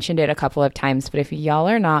know we've mentioned it a couple of times, but if y'all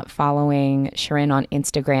are not following Shirin on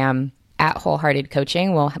Instagram at Wholehearted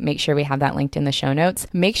Coaching, we'll make sure we have that linked in the show notes.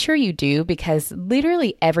 Make sure you do, because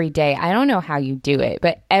literally every day, I don't know how you do it,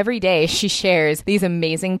 but every day she shares these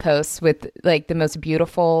amazing posts with the most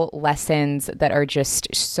beautiful lessons that are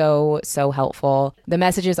just so, so helpful. The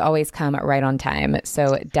messages always come right on time.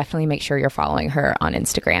 So definitely make sure you're following her on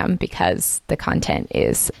Instagram because the content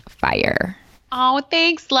is fire. Oh,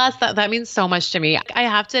 thanks, Les. That means so much to me. I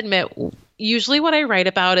have to admit, usually what I write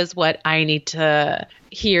about is what I need to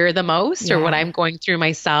hear the most or what I'm going through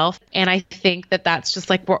myself. And I think that's just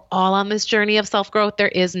we're all on this journey of self-growth. There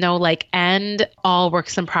is no end, all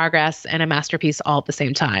works in progress and a masterpiece all at the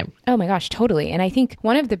same time. Oh my gosh, totally. And I think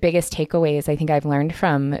one of the biggest takeaways I think I've learned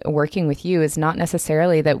from working with you is not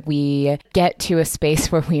necessarily that we get to a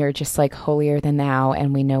space where we are just holier than thou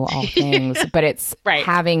and we know all things, but it's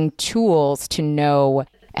having tools to know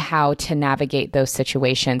how to navigate those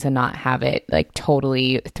situations and not have it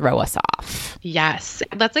totally throw us off. Yes,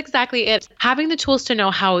 that's exactly it. Having the tools to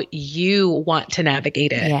know how you want to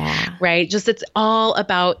navigate it. Yeah. Right. Just it's all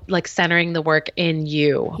about centering the work in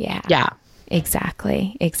you. Yeah. Yeah.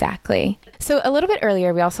 Exactly. So a little bit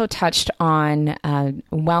earlier, we also touched on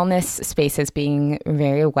wellness spaces being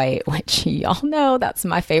very white, which y'all know that's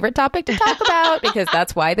my favorite topic to talk about because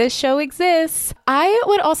that's why this show exists. I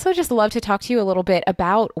would also just love to talk to you a little bit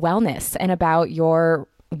about wellness and about your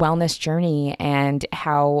wellness journey and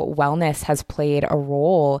how wellness has played a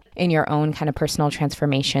role in your own kind of personal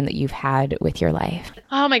transformation that you've had with your life.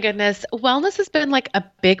 Oh my goodness. Wellness has been a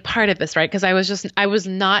big part of this, right? Because I was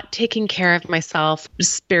not taking care of myself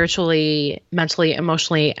spiritually, mentally,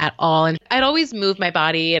 emotionally at all. And I'd always move my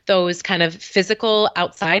body, those kind of physical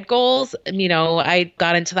outside goals. I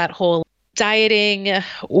got into that whole dieting,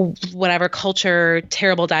 whatever culture,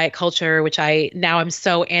 terrible diet culture, which I'm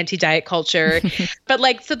so anti-diet culture.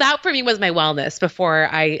 But so that for me was my wellness before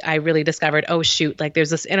I really discovered, oh shoot,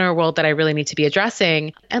 there's this inner world that I really need to be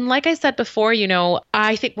addressing. And like I said before,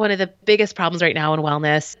 I think one of the biggest problems right now in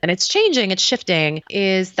wellness, and it's changing, it's shifting,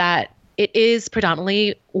 is that it is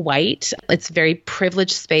predominantly white. It's a very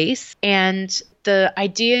privileged space. And the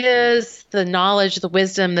ideas, the knowledge, the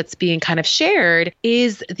wisdom that's being kind of shared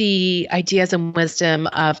is the ideas and wisdom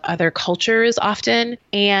of other cultures often.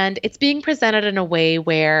 And it's being presented in a way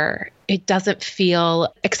where it doesn't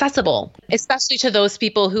feel accessible, especially to those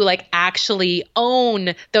people who like actually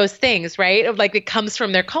own those things, right? Like it comes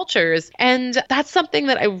from their cultures. And that's something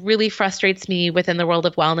that really frustrates me within the world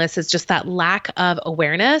of wellness is just that lack of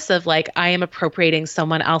awareness of like, I am appropriating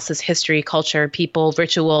someone else's history, culture, people,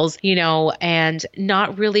 rituals, and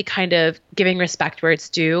not really kind of giving respect where it's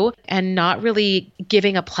due and not really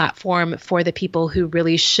giving a platform for the people who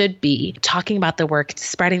really should be talking about the work,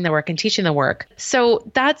 spreading the work and teaching the work. So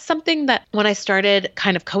that's something that when I started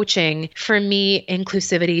kind of coaching, for me,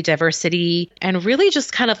 inclusivity, diversity, and really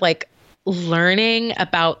just kind of like learning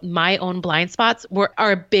about my own blind spots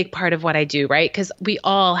are a big part of what I do, right? Because we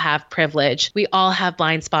all have privilege. We all have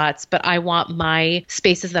blind spots, but I want my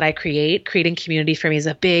spaces that I creating community for me is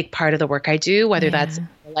a big part of the work I do, whether that's in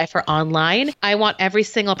real life or online. I want every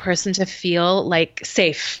single person to feel like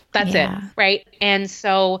safe. That's it, right? And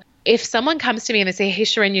so if someone comes to me and they say, hey,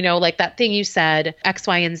 Shirin, like that thing you said, X,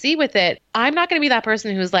 Y, and Z with it, I'm not going to be that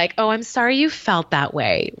person who's like, oh, I'm sorry you felt that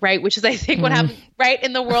way, right? Which is, I think, what happens, right?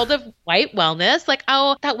 In the world of white wellness, like,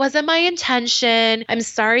 oh, that wasn't my intention. I'm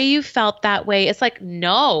sorry you felt that way. It's like,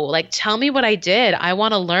 no, like, tell me what I did. I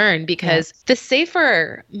want to learn because the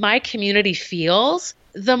safer my community feels,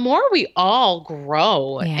 the more we all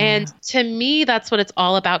grow. Yeah. And to me, that's what it's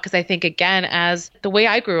all about. Because I think, again, as the way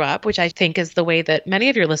I grew up, which I think is the way that many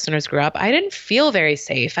of your listeners grew up, I didn't feel very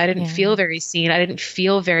safe. I didn't feel very seen. I didn't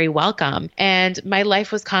feel very welcome. And my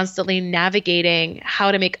life was constantly navigating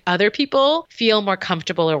how to make other people feel more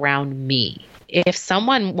comfortable around me. If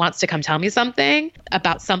someone wants to come tell me something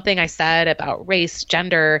about something I said about race,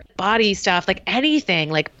 gender, body stuff, like anything,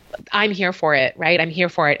 like I'm here for it, right? I'm here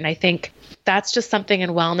for it. And I think that's just something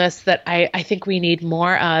in wellness that I think we need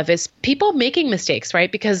more of is people making mistakes,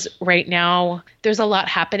 right? Because right now there's a lot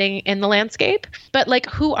happening in the landscape, but like,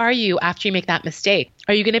 who are you after you make that mistake?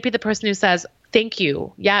 Are you going to be the person who says, thank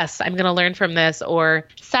you. Yes, I'm going to learn from this. Or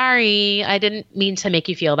sorry, I didn't mean to make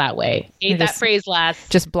you feel that way. Ate that phrase last.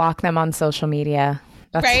 Just block them on social media.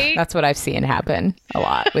 That's what I've seen happen a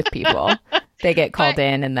lot with people. They get called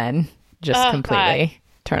in and then just completely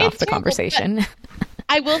turn off the conversation.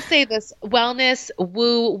 I will say this, wellness,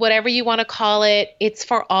 woo, whatever you want to call it, it's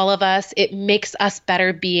for all of us. It makes us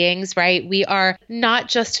better beings, right? We are not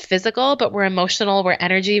just physical, but we're emotional, we're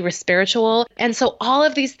energy, we're spiritual. And so all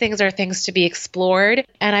of these things are things to be explored.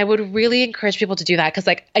 And I would really encourage people to do that. Because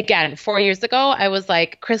like, again, 4 years ago, I was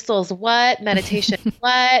like, crystals, what? Meditation,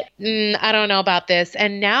 what? I don't know about this.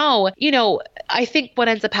 And now, I think what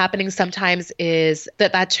ends up happening sometimes is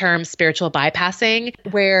that term spiritual bypassing,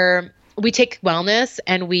 where we take wellness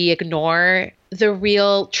and we ignore the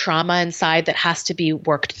real trauma inside that has to be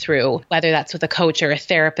worked through, whether that's with a coach or a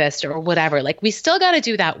therapist or whatever. Like we still got to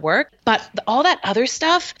do that work, but all that other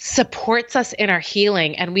stuff supports us in our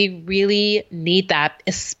healing. And we really need that,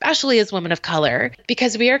 especially as women of color,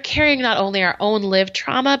 because we are carrying not only our own lived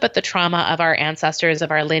trauma, but the trauma of our ancestors, of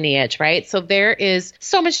our lineage, right? So there is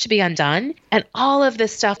so much to be undone. And all of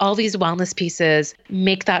this stuff, all these wellness pieces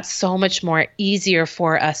make that so much more easier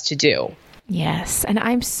for us to do. Yes. And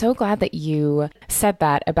I'm so glad that you said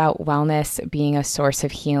that about wellness being a source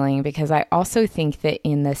of healing, because I also think that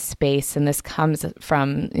in this space, and this comes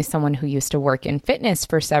from someone who used to work in fitness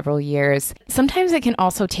for several years, sometimes it can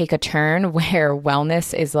also take a turn where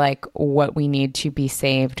wellness is like what we need to be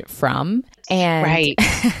saved from. And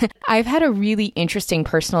I've had a really interesting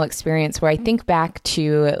personal experience where I think back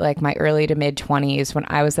to like my early to mid 20s when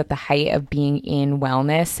I was at the height of being in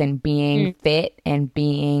wellness and being fit and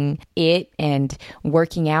being it and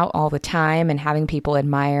working out all the time and having people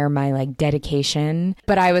admire my like dedication.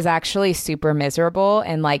 But I was actually super miserable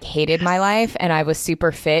and like hated my life. And I was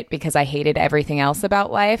super fit because I hated everything else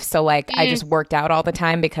about life. So like I just worked out all the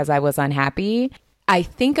time because I was unhappy. I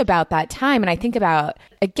think about that time and I think about,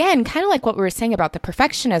 again, kind of like what we were saying about the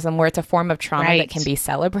perfectionism, where it's a form of trauma that can be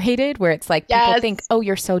celebrated, where it's like people think, oh,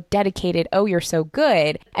 you're so dedicated. Oh, you're so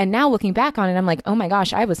good. And now looking back on it, I'm like, oh my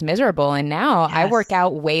gosh, I was miserable. And now I work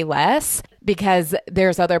out way less because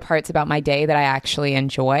there's other parts about my day that I actually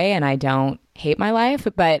enjoy and I don't hate my life,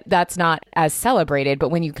 but that's not as celebrated. But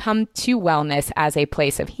when you come to wellness as a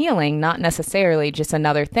place of healing, not necessarily just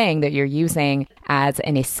another thing that you're using as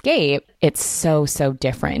an escape, it's so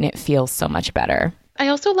different. It feels so much better. I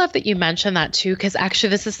also love that you mentioned that too, because actually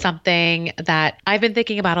this is something that I've been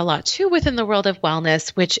thinking about a lot too within the world of wellness,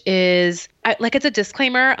 which is it's a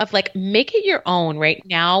disclaimer of like, make it your own right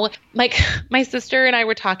now. Like my sister and I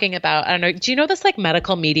were talking about, I don't know, do you know this like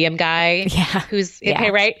medical medium guy? Yeah. Who's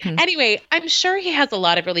okay, right? Mm-hmm. Anyway, I'm sure he has a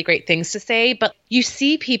lot of really great things to say, but you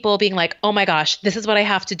see people being like, oh my gosh, this is what I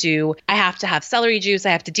have to do. I have to have celery juice. I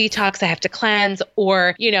have to detox. I have to cleanse,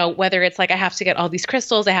 or, whether it's like, I have to get all these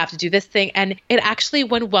crystals, I have to do this thing. And it actually,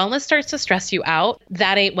 when wellness starts to stress you out,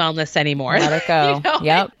 that ain't wellness anymore. Let it go.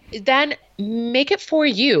 Yep. Then make it for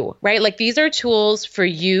you, right? Like these are tools for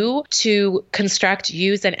you to construct,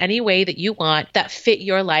 use in any way that you want that fit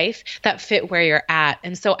your life, that fit where you're at.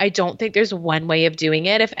 And so I don't think there's one way of doing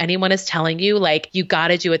it. If anyone is telling you like, you got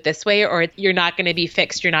to do it this way, or you're not going to be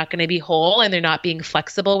fixed, you're not going to be whole, and they're not being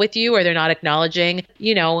flexible with you, or they're not acknowledging,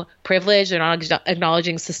 privilege, they're not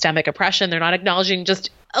acknowledging systemic oppression, they're not acknowledging just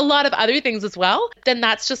a lot of other things as well, then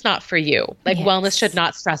that's just not for you. Like wellness should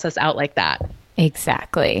not stress us out like that.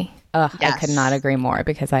 Exactly. Yes. I could not agree more,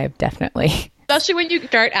 because I have definitely. Especially when you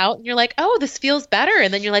start out and you're like, oh, this feels better.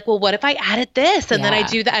 And then you're like, well, what if I added this? And then I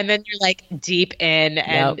do that. And then you're like deep in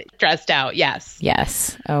and stressed out. Yes.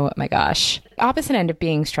 Yes. Oh my gosh. Opposite end of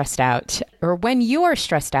being stressed out, or when you are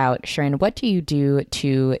stressed out, Shirin, what do you do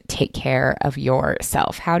to take care of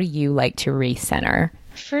yourself? How do you like to recenter?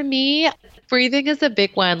 For me, breathing is a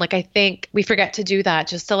big one. Like, I think we forget to do that,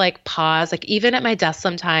 just to like pause. Like even at my desk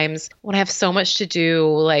sometimes when I have so much to do,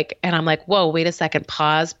 like, and I'm like, whoa, wait a second,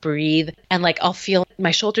 pause, breathe. And like, I'll feel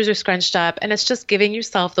my shoulders are scrunched up, and it's just giving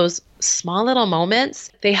yourself those small little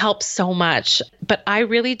moments. They help so much. But I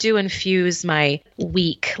really do infuse my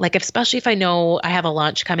week. Like, especially if I know I have a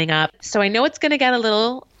launch coming up. So I know it's going to get a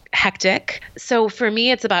little hectic. So for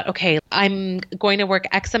me, it's about, okay, I'm going to work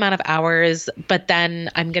X amount of hours, but then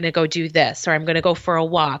I'm going to go do this, or I'm going to go for a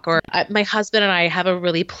walk, or my husband and I have a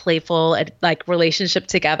really playful like relationship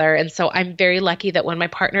together. And so I'm very lucky that when my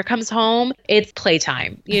partner comes home, it's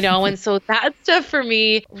playtime, and so that stuff for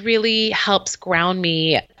me really helps ground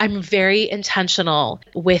me. I'm very intentional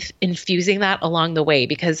with infusing that along the way,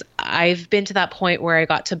 because I've been to that point where I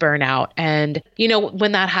got to burn out. And,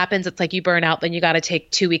 when that happens, it's like you burn out, then you got to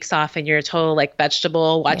take 2 weeks off and you're a total like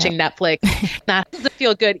vegetable watching Netflix. That doesn't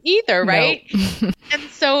feel good either, right? No. And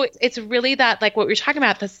so it's really that, like what we're talking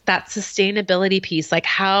about, that sustainability piece, like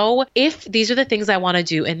how, if these are the things I want to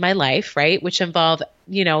do in my life, right, which involve,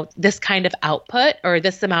 this kind of output or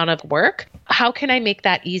this amount of work, how can I make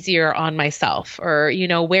that easier on myself? Or,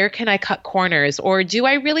 where can I cut corners? Or do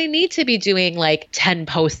I really need to be doing like 10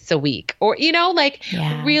 posts a week? Or,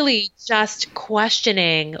 really just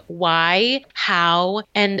questioning why, how,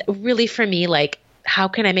 and really for me, like, how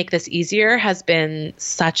can I make this easier has been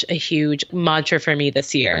such a huge mantra for me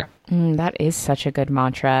this year. That is such a good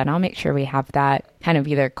mantra. And I'll make sure we have that kind of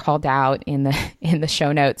either called out in the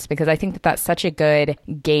show notes, because I think that that's such a good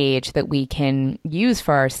gauge that we can use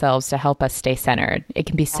for ourselves to help us stay centered. It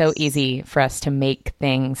can be so easy for us to make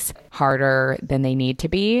things harder than they need to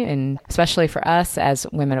be. And especially for us as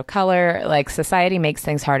women of color, like society makes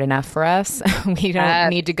things hard enough for us. We don't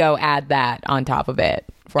need to go add that on top of it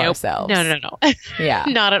for ourselves. No. Yeah.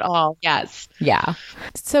 Not at all. Yes. Yeah.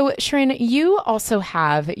 So Shirin, you also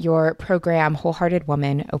have your program Wholehearted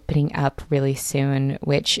Woman opening up really soon,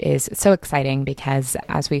 which is so exciting because,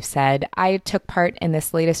 as we've said, I took part in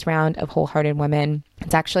this latest round of Wholehearted Women.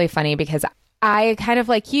 It's actually funny because I kind of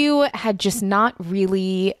like you had just not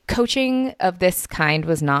really, coaching of this kind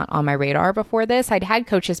was not on my radar before this. I'd had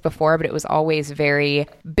coaches before, but it was always very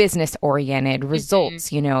business oriented,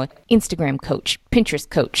 results, Instagram coach, Pinterest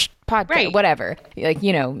coach, podcast, whatever, like,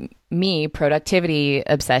 me, productivity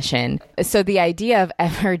obsession. So the idea of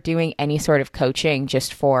ever doing any sort of coaching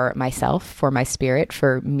just for myself, for my spirit,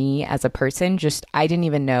 for me as a person, just, I didn't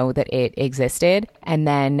even know that it existed. And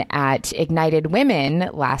then at Ignited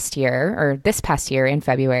Women last year, or this past year in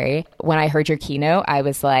February, when I heard your keynote, I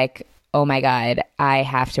was like, oh my God, I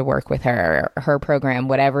have to work with her program,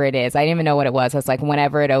 whatever it is. I didn't even know what it was. I was like,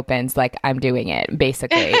 whenever it opens, like, I'm doing it,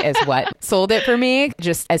 basically, is what sold it for me.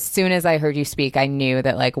 Just as soon as I heard you speak, I knew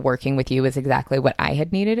that like working with you was exactly what I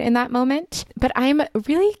had needed in that moment. But I'm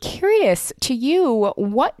really curious, to you,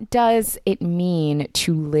 what does it mean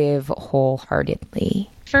to live wholeheartedly?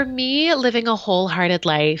 For me, living a wholehearted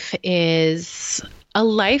life is a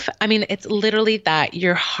life, it's literally that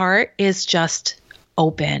your heart is just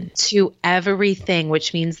open to everything,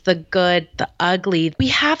 which means the good, the ugly. We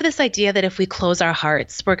have this idea that if we close our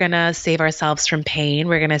hearts, we're going to save ourselves from pain.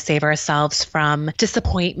 We're going to save ourselves from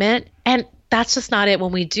disappointment. And that's just not it.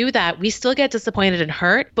 When we do that, we still get disappointed and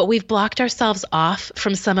hurt, but we've blocked ourselves off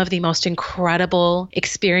from some of the most incredible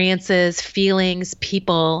experiences, feelings,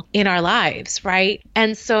 people in our lives, right?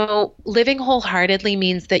 And so living wholeheartedly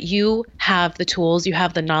means that you have the tools, you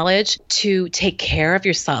have the knowledge to take care of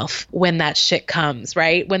yourself when that shit comes,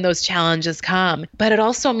 right? When those challenges come. But it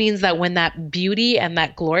also means that when that beauty and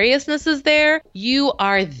that gloriousness is there, you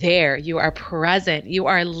are there, you are present, you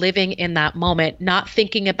are living in that moment, not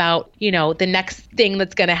thinking about, the next thing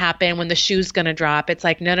that's going to happen when the shoe's going to drop. It's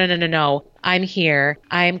like, no. I'm here.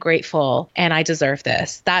 I am grateful and I deserve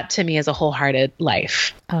this. That to me is a wholehearted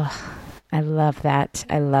life. Oh, I love that.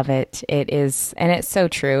 I love it. It is, and it's so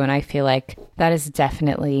true. And I feel like that is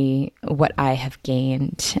definitely what I have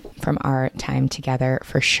gained from our time together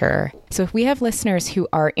for sure. So if we have listeners who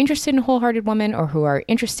are interested in Wholehearted Woman or who are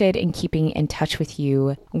interested in keeping in touch with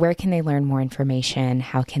you, where can they learn more information?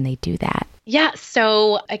 How can they do that? Yeah.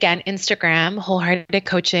 So again, Instagram, Wholehearted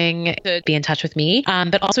Coaching, to be in touch with me,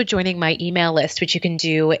 but also joining my email list, which you can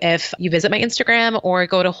do if you visit my Instagram or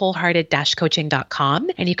go to wholehearted-coaching.com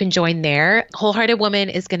and you can join there. Wholehearted Woman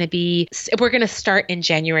is going to be, we're going to start in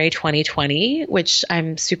January 2020, which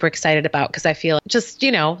I'm super excited about because I feel just,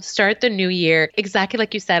 start the new year. Exactly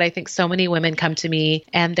like you said, I think so many women come to me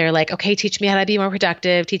and they're like, okay, teach me how to be more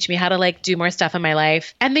productive. Teach me how to do more stuff in my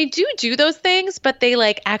life. And they do those things, but they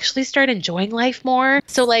actually start enjoying life more.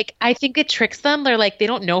 So I think it tricks them. They're they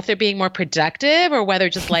don't know if they're being more productive or whether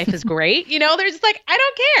just life is great. They're just I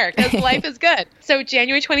don't care because life is good. So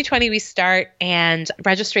January 2020, we start and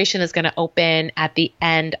registration is going to open at the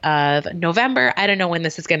end of November. I don't know when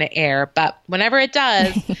this is going to air, but whenever it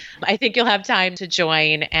does, I think you'll have time to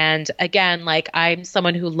join. And again, I'm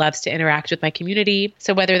someone who loves to interact with my community.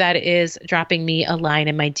 So whether that is dropping me a line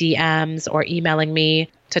in my DMs or emailing me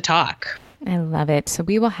to talk. I love it. So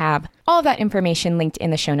we will have all of that information linked in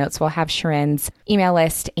the show notes. We'll have Shirin's email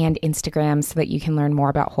list and Instagram so that you can learn more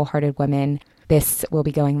about Wholehearted Women. This will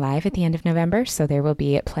be going live at the end of November, so there will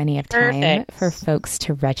be plenty of time for folks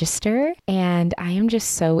to register. And I am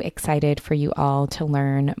just so excited for you all to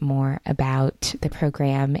learn more about the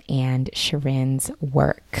program and Shirin's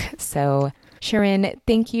work. So Shirin,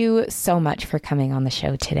 thank you so much for coming on the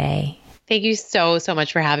show today. Thank you so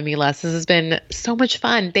much for having me, Les. This has been so much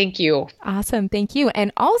fun. Thank you. Awesome. Thank you.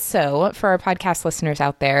 And also for our podcast listeners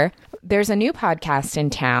out there, there's a new podcast in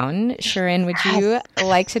town. Shirin, would you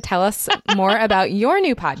like to tell us more about your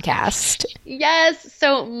new podcast? Yes.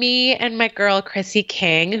 So me and my girl, Chrissy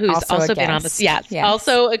King, who's also been on this. Yes.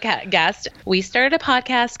 Also a guest. We started a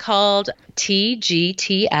podcast called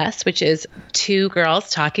TGTS, which is Two Girls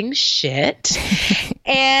Talking Shit.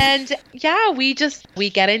 And yeah, we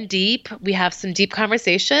get in deep. We have some deep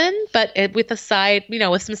conversation, but with a side,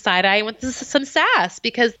 with some side eye and with some sass,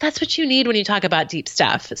 because that's what you need when you talk about deep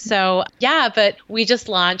stuff. So yeah, but we just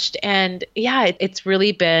launched and yeah, it's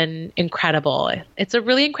really been incredible. It's a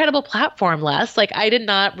really incredible platform, Les. I did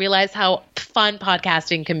not realize how fun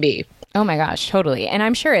podcasting can be. Oh my gosh, totally. And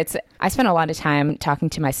I'm sure I spend a lot of time talking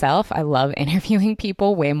to myself. I love interviewing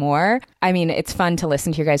people way more. I mean, it's fun to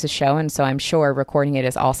listen to your guys' show. And so I'm sure recording it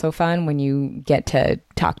is also fun when you get to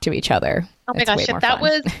talk to each other. Oh my gosh,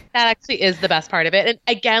 that actually is the best part of it. And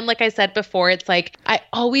again, like I said before, it's I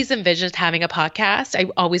always envisioned having a podcast.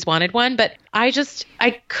 I always wanted one, but I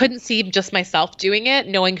couldn't see just myself doing it,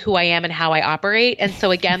 knowing who I am and how I operate. And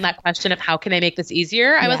so again, that question of how can I make this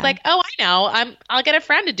easier? I was oh, I know. I'll get a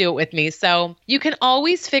friend to do it with me. So you can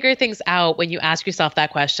always figure things out when you ask yourself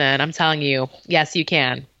that question. I'm telling you, yes, you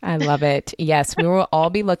can. I love it. Yes, we will all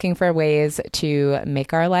be looking for ways to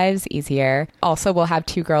make our lives easier. Also, we'll have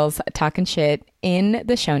Two Girls Talking Shit in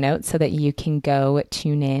the show notes so that you can go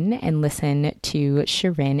tune in and listen to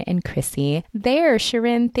Shirin and Chrissy there.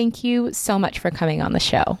 Shirin, thank you so much for coming on the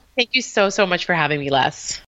show. Thank you so much for having me, Les.